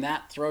having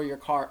that throw your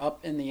car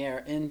up in the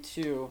air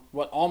into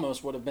what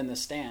almost would have been the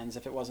stands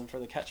if it wasn't for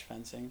the catch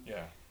fencing.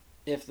 Yeah.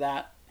 If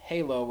that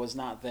halo was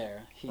not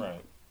there,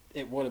 right.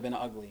 It would have been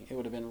ugly. It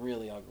would have been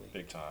really ugly.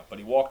 Big time. But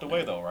he walked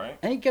away though, right?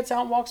 And he gets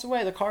out and walks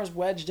away. The car's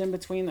wedged in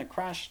between the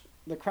crash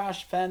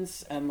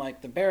fence and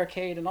like the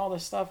barricade and all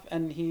this stuff,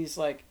 and he's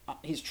like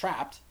he's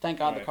trapped. Thank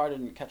God the car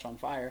didn't catch on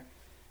fire.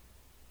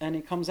 And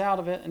he comes out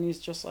of it and he's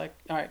just like,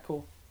 all right,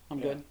 cool,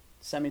 I'm good.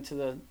 Send me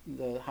to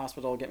the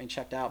hospital, get me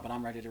checked out, but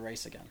I'm ready to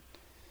race again.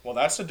 Well,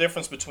 that's the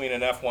difference between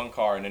an F1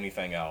 car and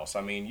anything else.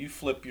 I mean, you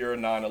flip your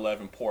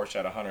 911 Porsche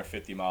at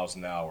 150 miles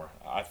an hour,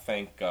 I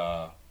think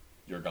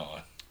you're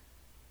gone.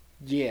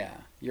 Yeah,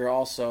 you're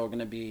also going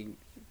to be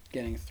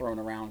getting thrown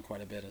around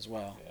quite a bit as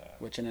well. Yeah.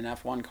 Which in an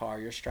F1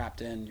 car, you're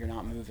strapped in, you're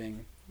not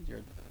moving.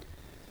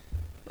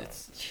 The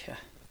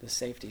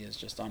safety is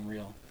just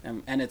unreal,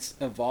 and it's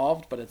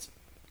evolved, but it's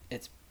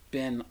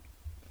been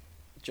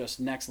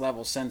just next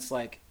level since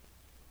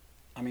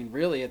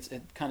really it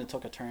kind of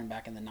took a turn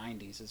back in the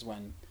 90s is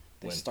when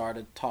they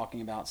started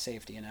talking about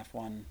safety in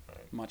F1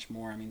 much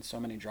more. I mean, so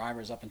many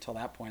drivers up until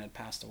that point had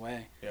passed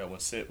away. Yeah,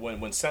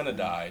 when Senna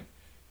died,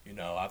 you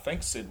know, I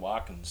think Sid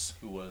Watkins,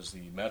 who was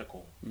the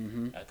medical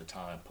at the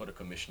time, put a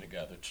commission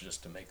together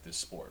just to make this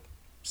sport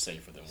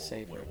safer than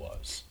what it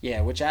was.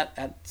 Yeah, which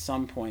at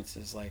some points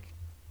is like,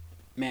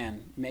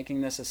 man,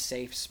 making this a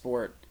safe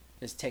sport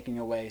is taking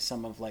away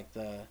some of like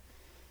the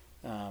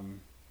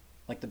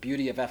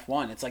beauty of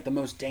F1. It's like the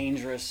most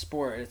dangerous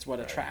sport. It's what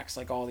attracts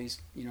like all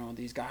these, you know,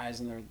 these guys,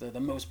 and they're the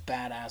most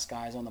badass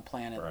guys on the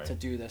planet to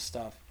do this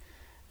stuff.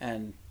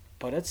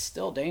 But it's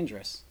still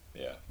dangerous.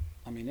 Yeah.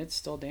 I mean, it's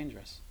still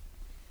dangerous.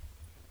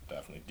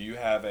 Definitely. Do you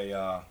have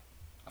a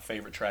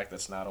favorite track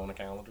that's not on the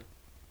calendar?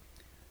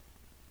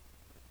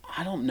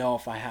 I don't know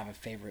if I have a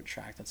favorite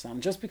track that's not,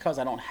 just because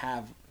I don't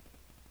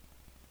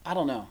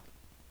know.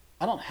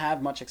 I don't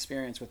have much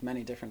experience with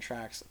many different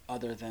tracks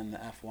other than the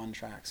F1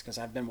 tracks, because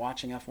I've been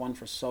watching F1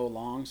 for so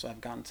long, so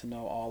I've gotten to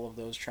know all of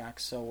those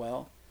tracks so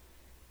well.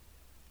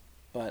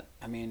 But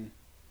I mean,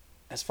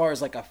 as far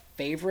as like a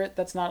favorite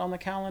that's not on the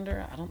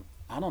calendar,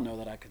 I don't know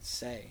that I could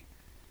say.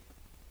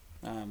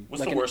 What's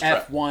like the worst an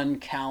track?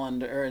 F1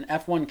 calendar or an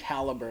F1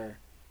 caliber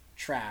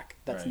track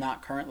that's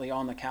not currently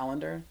on the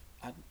calendar.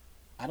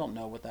 I don't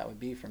know what that would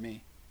be for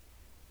me.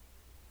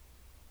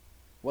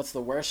 What's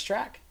the worst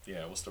track?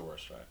 Yeah, what's the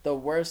worst track? The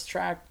worst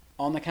track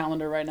on the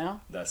calendar right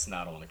now? That's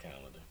not on the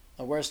calendar.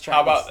 The worst track.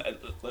 How about,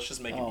 let's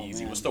just make it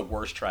easy. Man. What's the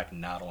worst track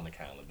not on the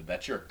calendar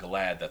that you're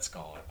glad that's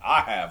gone?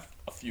 I have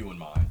a few in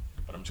mind,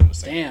 but I'm just going to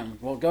say. Damn.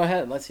 Well, go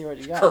ahead. Let's hear what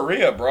you got.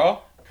 Korea, bro.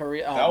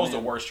 Korea. That was the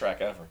worst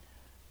track ever.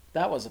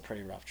 That was a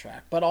pretty rough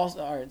track. But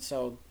also, all right,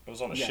 so. It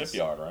was on a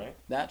shipyard, right?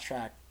 That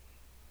track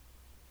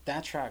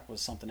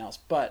was something else.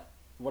 But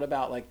what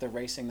about like the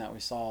racing that we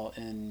saw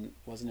in,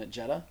 wasn't it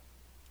Jeddah?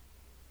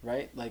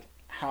 Right? Like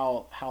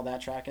how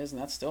that track is,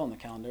 and that's still in the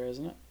calendar,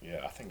 isn't it?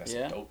 Yeah, I think that's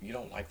Yeah. dope. You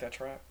don't like that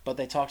track? But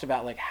they talked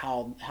about like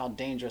how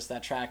dangerous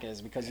that track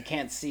is because you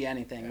can't see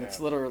anything. Yeah. It's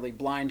literally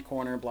blind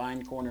corner,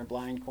 blind corner,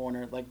 blind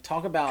corner. Like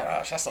talk about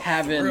Gosh, that's a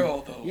having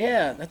thrill, though.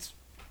 Yeah, that's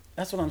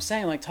what I'm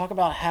saying. Like talk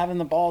about having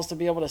the balls to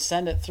be able to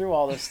send it through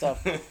all this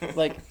stuff.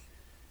 Like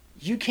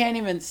you can't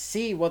even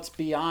see what's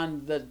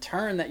beyond the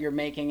turn that you're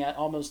making at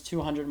almost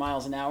 200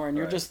 miles an hour, and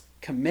you're Right. just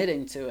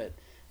committing to it.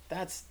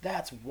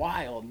 That's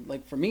wild.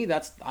 Like for me,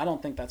 I don't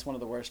think that's one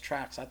of the worst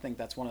tracks. I think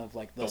that's one of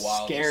like the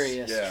wildest.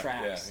 scariest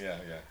tracks.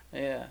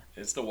 Yeah.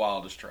 It's the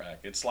wildest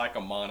track. It's like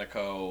a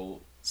Monaco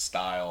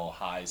style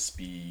high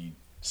speed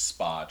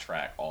spa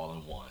track all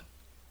in one.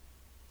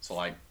 So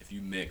like if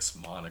you mix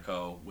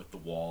Monaco with the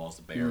walls,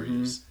 the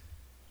barriers,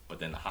 but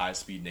then the high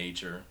speed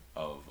nature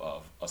of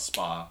a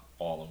spa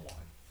all in one.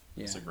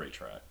 Yeah. It's a great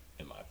track,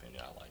 in my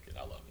opinion. I like it.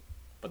 I love it.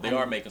 But they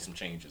are making some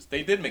changes.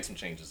 They did make some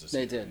changes this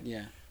year. They did,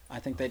 yeah. I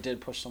think they did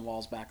push some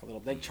walls back a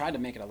little. They tried to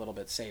make it a little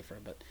bit safer,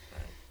 but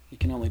you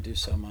can only do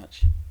so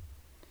much.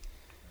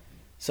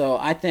 So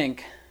I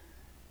think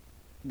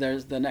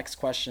there's the next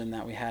question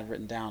that we had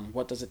written down.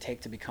 What does it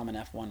take to become an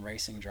F1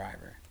 racing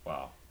driver?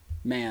 Wow.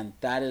 Man,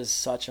 that is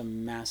such a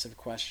massive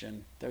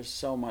question. There's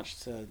so much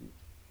to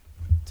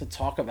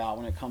talk about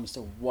when it comes to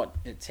what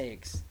it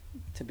takes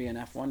to be an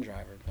F1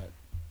 driver. But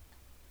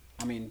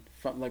I mean,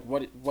 from like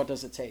what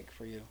does it take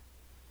for you?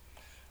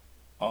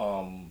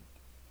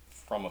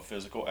 From a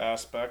physical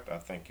aspect, I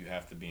think you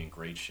have to be in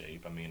great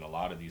shape. I mean, a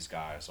lot of these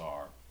guys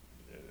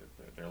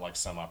they're like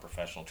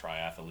semi-professional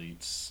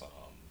triathletes,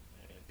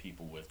 and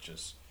people with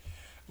just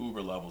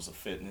uber levels of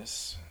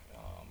fitness.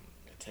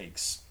 It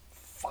takes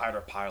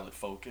fighter pilot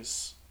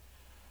focus,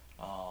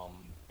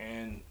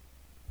 and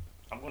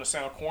I'm going to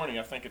sound corny.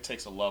 I think it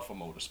takes a love for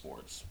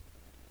motorsports.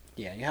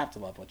 Yeah, you have to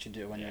love what you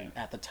do when you're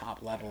at the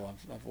top level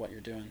of what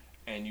you're doing.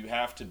 And you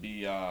have to be,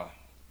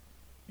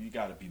 you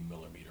got to be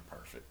millimeter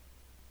perfect.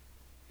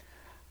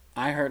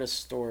 I heard a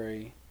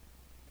story.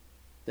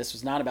 This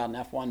was not about an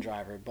F1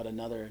 driver, but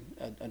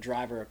a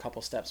driver a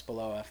couple steps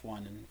below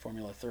F1 in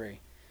Formula 3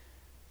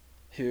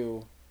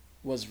 who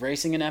was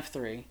racing in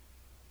F3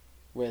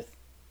 with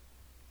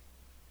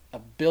a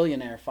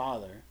billionaire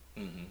father.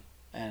 Mm-hmm.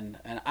 And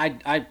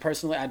I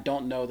personally, I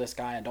don't know this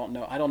guy. I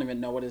don't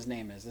even know what his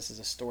name is. This is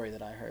a story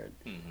that I heard.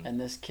 Mm-hmm.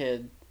 And this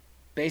kid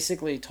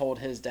basically told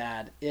his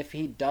dad, if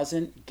he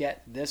doesn't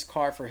get this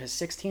car for his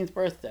 16th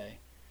birthday,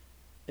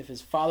 if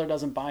his father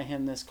doesn't buy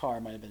him this car,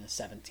 it might have been his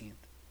 17th,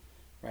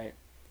 right?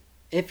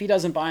 If he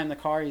doesn't buy him the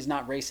car, he's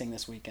not racing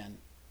this weekend.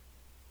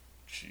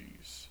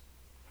 Jeez.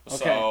 Okay.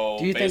 So,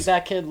 do you think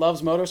that kid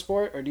loves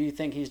motorsport, or do you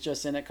think he's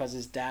just in it because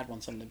his dad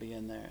wants him to be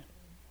in there?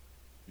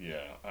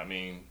 Yeah, I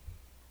mean,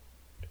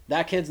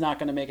 that kid's not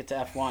going to make it to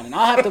F1, and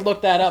I'll have to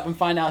look that up and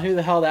find out who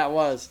the hell that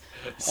was.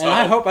 So, and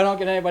I hope I don't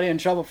get anybody in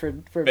trouble for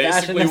bashing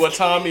basically this what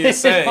Tommy is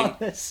saying.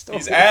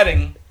 He's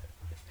adding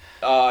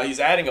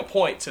a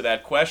point to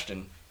that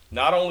question.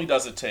 Not only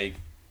does it take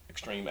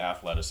extreme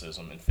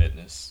athleticism and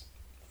fitness,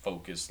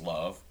 focus,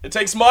 love, it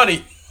takes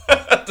money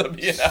to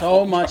be an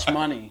so F1 much driver.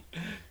 money.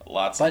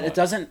 Lots of But money. it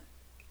doesn't.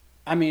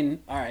 I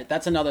mean, all right,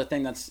 that's another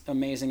thing that's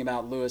amazing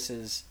about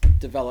Lewis's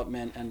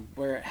development and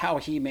how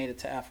he made it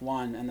to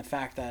F1, and the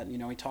fact that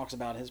he talks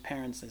about his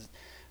parents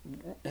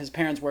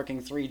working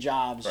 3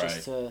 jobs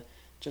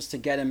just to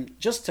get him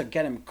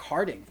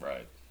karting,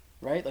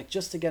 right, like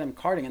just to get him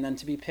karting, and then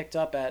to be picked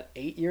up at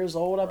 8 years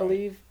old, I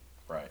believe,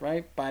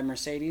 right, by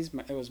Mercedes.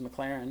 It was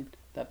McLaren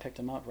that picked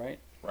him up, right,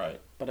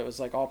 but it was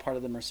like all part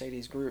of the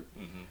Mercedes group.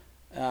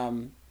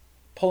 Mm-hmm.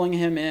 Pulling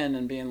him in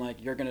and being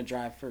like, you're going to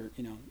drive for,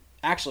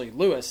 actually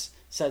Lewis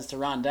says to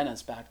Ron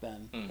Dennis back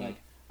then, like,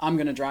 I'm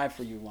going to drive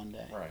for you one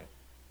day.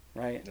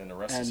 Right. And the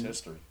rest is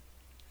history.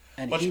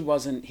 And he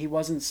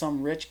wasn't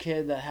some rich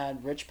kid that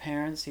had rich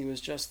parents. He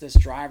was just this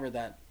driver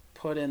that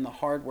put in the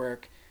hard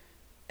work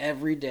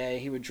every day.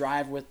 He would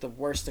drive with the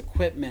worst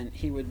equipment.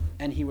 He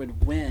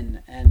would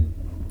win. And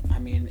I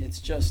mean, it's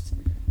just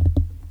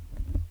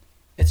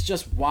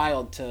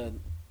wild to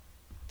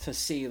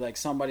see like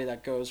somebody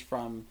that goes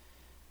from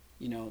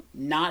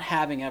not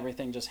having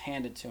everything just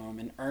handed to him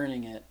and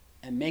earning it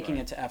and making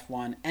it to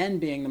F1 and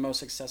being the most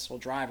successful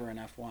driver in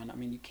F1. I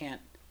mean, you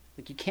can't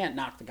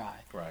knock the guy.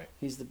 Right.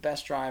 He's the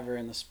best driver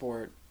in the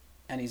sport,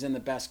 and he's in the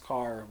best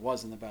car,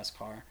 was in the best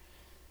car.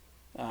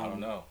 I don't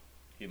know.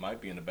 He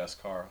might be in the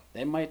best car.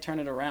 They might turn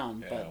it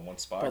around,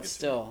 but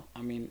still,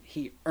 I mean,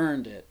 he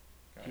earned it.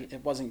 Right.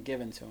 It wasn't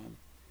given to him,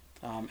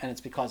 and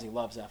it's because he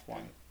loves F1.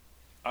 Right.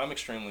 I'm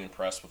extremely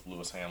impressed with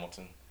Lewis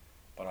Hamilton,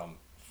 but I'm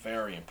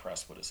very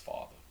impressed with his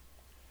father.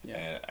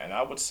 Yeah. And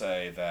I would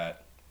say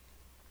that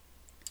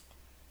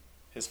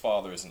his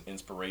father is an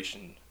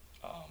inspiration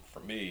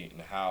for me in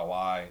how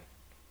I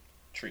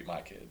treat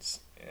my kids.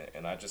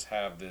 And I just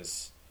have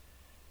this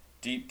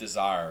deep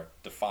desire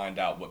to find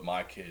out what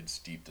my kids'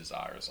 deep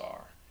desires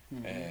are.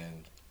 Mm-hmm.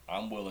 And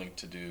I'm willing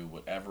to do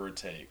whatever it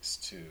takes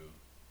to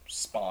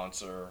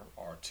sponsor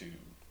or to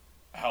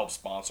help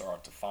sponsor or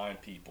to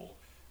find people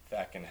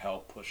that can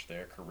help push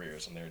their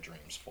careers and their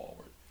dreams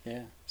forward.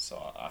 Yeah.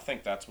 So I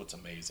think that's what's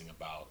amazing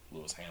about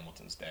Lewis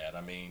Hamilton's dad.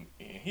 I mean,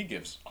 he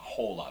gives a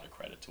whole lot of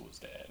credit to his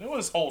dad. It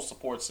was his whole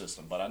support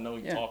system, but I know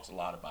he talks a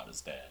lot about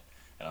his dad,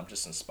 and I'm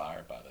just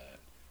inspired by that.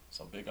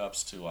 So big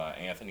ups to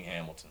Anthony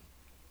Hamilton.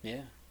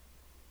 Yeah.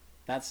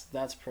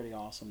 That's pretty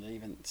awesome to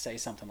even say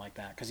something like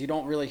that, because you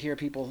don't really hear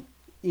people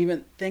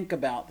even think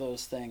about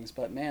those things.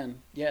 But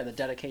man, yeah, the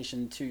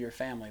dedication to your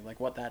family, like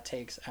what that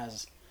takes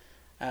as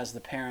the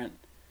parent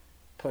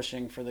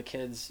pushing for the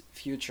kid's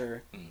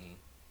future. Mm-hmm.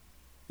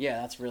 Yeah,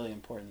 that's really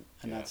important.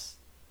 And that's,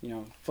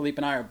 Philippe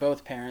and I are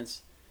both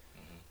parents.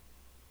 Mm-hmm.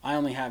 I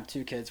only have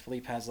 2 kids.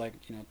 Philippe has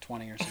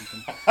 20 or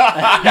something.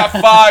 I got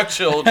 5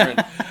 children.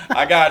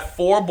 I got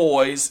 4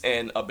 boys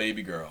and a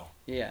baby girl.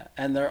 Yeah,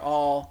 and they're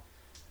all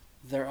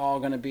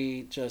going to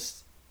be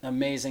just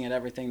amazing at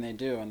everything they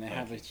do, and they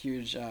have a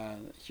huge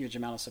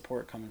amount of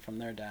support coming from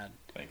their dad.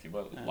 Thank you,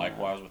 brother.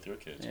 Likewise with your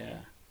kids. Yeah,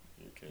 man.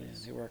 Your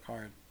kids. Yeah, they work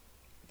hard.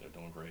 They're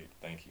doing great.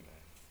 Thank you,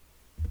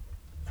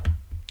 man.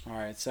 All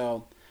right,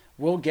 so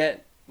we'll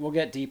get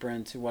deeper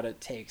into what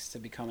it takes to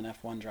become an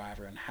F1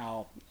 driver and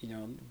how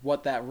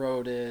what that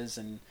road is,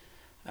 and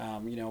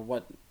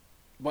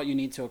what you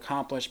need to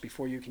accomplish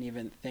before you can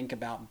even think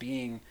about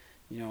being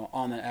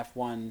on an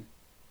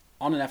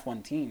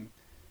F1 team.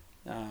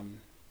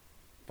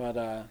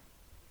 But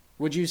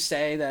would you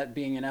say that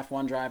being an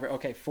F1 driver,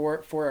 okay,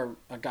 for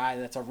a guy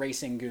that's a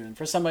racing goon,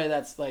 for somebody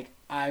that's like,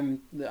 I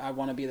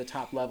want to be the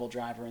top level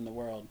driver in the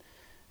world,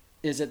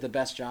 is it the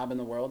best job in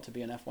the world to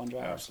be an F1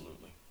 driver?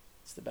 Absolutely.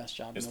 It's the best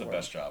job in the world. It's the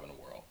best job in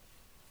the world.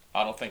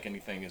 I don't think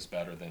anything is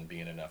better than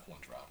being an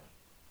F1 driver.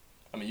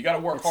 I mean, you got to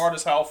work hard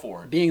as hell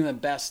for it. Being the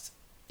best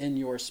in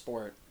your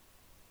sport,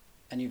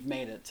 and you've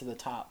made it to the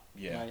top.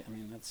 Yeah. Right? I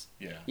mean, that's.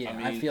 Yeah. Yeah.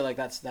 I feel like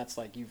that's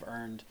like you've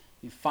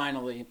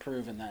finally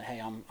proven that,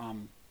 hey,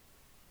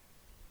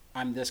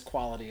 I'm this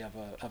quality of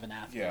an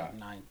athlete,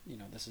 and I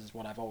this is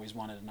what I've always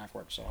wanted, and I've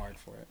worked so hard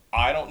for it.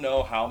 I don't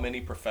know how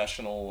many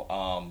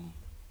professional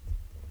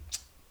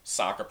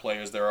soccer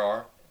players there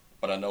are,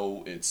 but I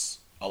know it's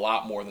a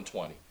lot more than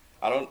 20.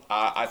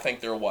 I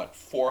think there are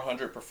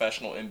 400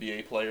 professional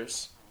NBA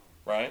players,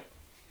 right?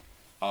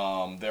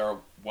 There are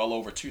well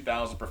over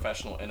 2,000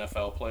 professional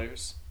NFL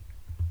players,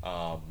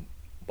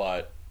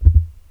 but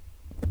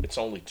it's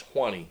only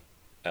 20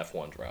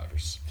 F1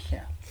 drivers.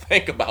 Yeah.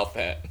 Think about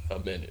that a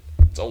minute.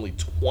 It's only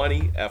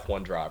 20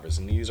 F1 drivers,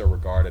 and these are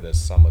regarded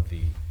as some of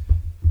the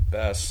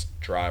best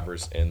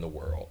drivers in the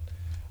world.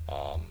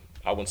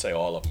 I wouldn't say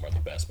all of them are the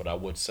best, but I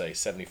would say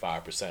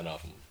 75%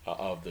 of them,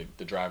 of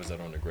the drivers that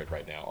are on the grid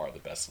right now, are the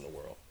best in the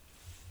world.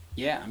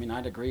 Yeah, I mean,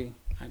 I'd agree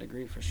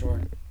for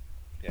sure.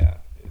 Yeah,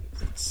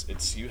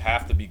 it's you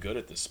have to be good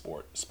at this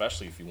sport,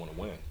 especially if you want to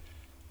win.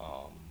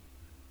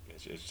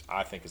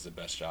 I think it's the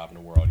best job in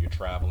the world. You're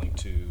traveling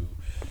to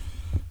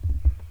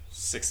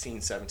 16,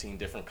 17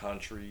 different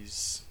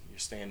countries. You're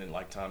staying in,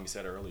 like Tommy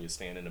said earlier,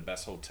 staying in the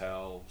best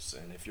hotels,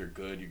 and if you're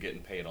good, you're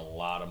getting paid a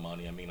lot of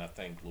money. I mean, I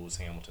think Lewis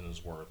Hamilton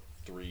is worth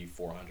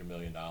 $400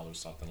 million,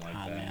 something like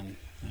that. Man.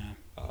 Yeah.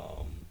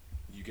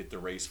 You get to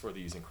race for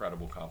these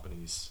incredible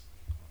companies.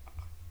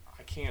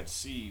 I can't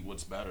see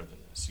what's better than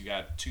this. You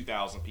got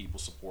 2,000 people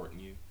supporting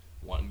you,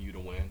 wanting you to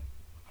win.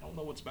 I don't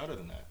know what's better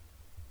than that.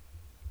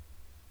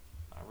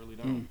 I really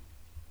don't.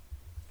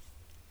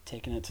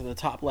 Taking it to the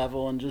top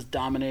level and just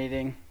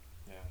dominating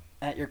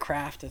at your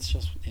craft, it's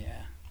just,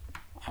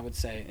 I would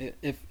say,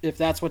 if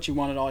that's what you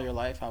wanted all your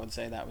life, I would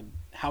say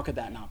how could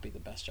that not be the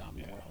best job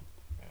in the world?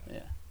 Yeah.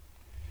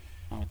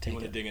 I would take it.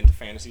 You want to dig into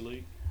Fantasy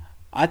League?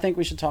 I think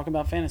we should talk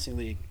about Fantasy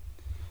League.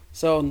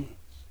 So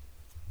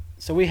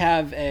we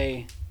have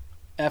a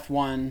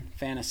F1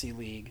 Fantasy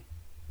League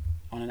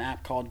on an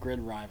app called Grid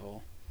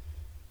Rival,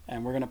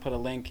 and we're going to put a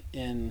link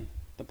in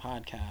the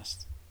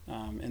podcast,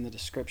 in the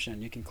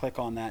description. You can click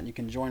on that and you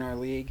can join our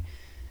league.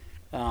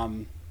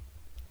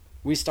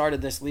 We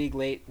started this league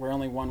late. We're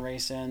only 1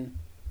 race in.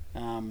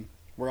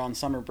 We're on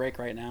summer break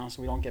right now,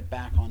 so we don't get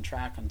back on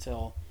track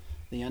until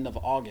the end of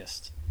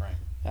August. Right.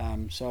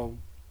 So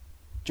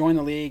join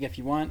the league if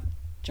you want.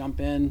 Jump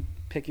in,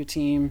 pick your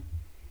team,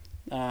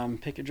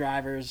 pick your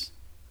drivers,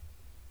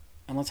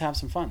 and let's have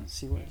some fun.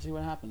 See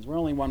what happens. We're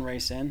only 1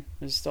 race in.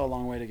 There's still a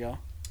long way to go.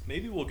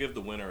 Maybe we'll give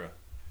the winner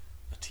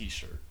a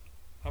T-shirt.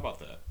 How about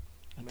that?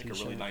 Make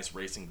T-shirt. A really nice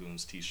Racing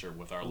Goons T-shirt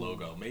with our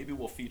logo. Maybe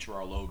we'll feature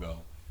our logo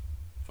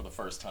for the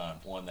first time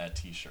on that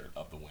T-shirt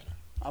of the winner.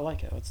 I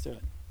like it. Let's do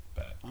it.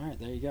 Bet. All right,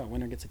 there you go.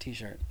 Winner gets a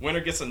T-shirt. Winner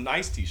gets a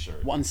nice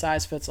T-shirt. One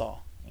size fits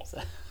all.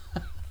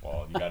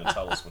 Well, you got to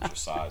tell us what your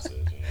size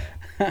is, you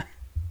know.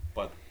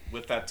 But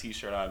with that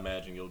T-shirt, I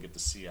imagine you'll get to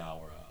see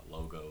our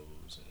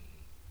logos and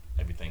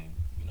everything,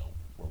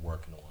 we're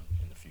working on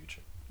in the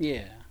future.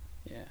 Yeah.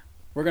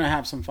 We're going to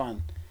have some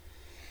fun.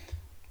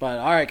 But,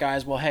 all right,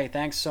 guys. Well, hey,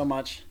 thanks so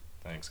much.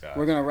 Thanks, guys.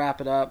 We're going to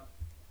wrap it up.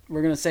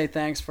 We're going to say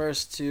thanks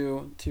first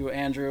to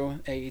Andrew,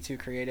 AE2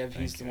 Creative.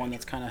 He's the one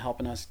that's kind of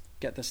helping us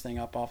get this thing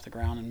up off the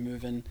ground and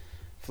moving.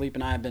 Philippe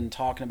and I have been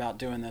talking about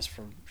doing this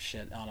for,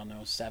 7,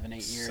 8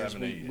 years.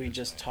 7, 8 years. We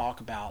just talk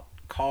about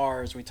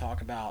cars. We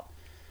talk about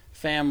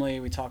family,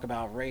 we talk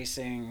about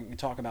racing, we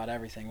talk about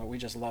everything, but we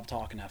just love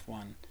talking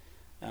F1.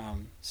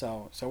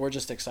 So we're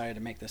just excited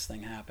to make this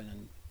thing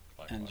happen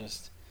and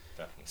just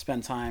Definitely.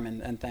 spend time.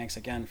 And thanks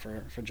again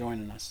for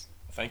joining us.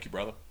 Thank you,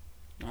 brother.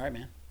 All right,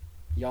 man.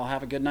 Y'all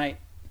have a good night.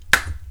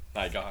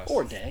 Night, guys.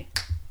 Or day.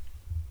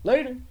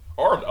 Later.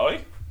 Or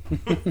day.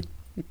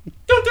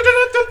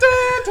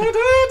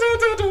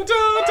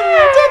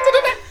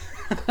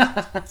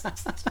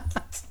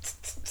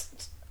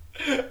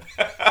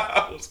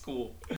 That was cool.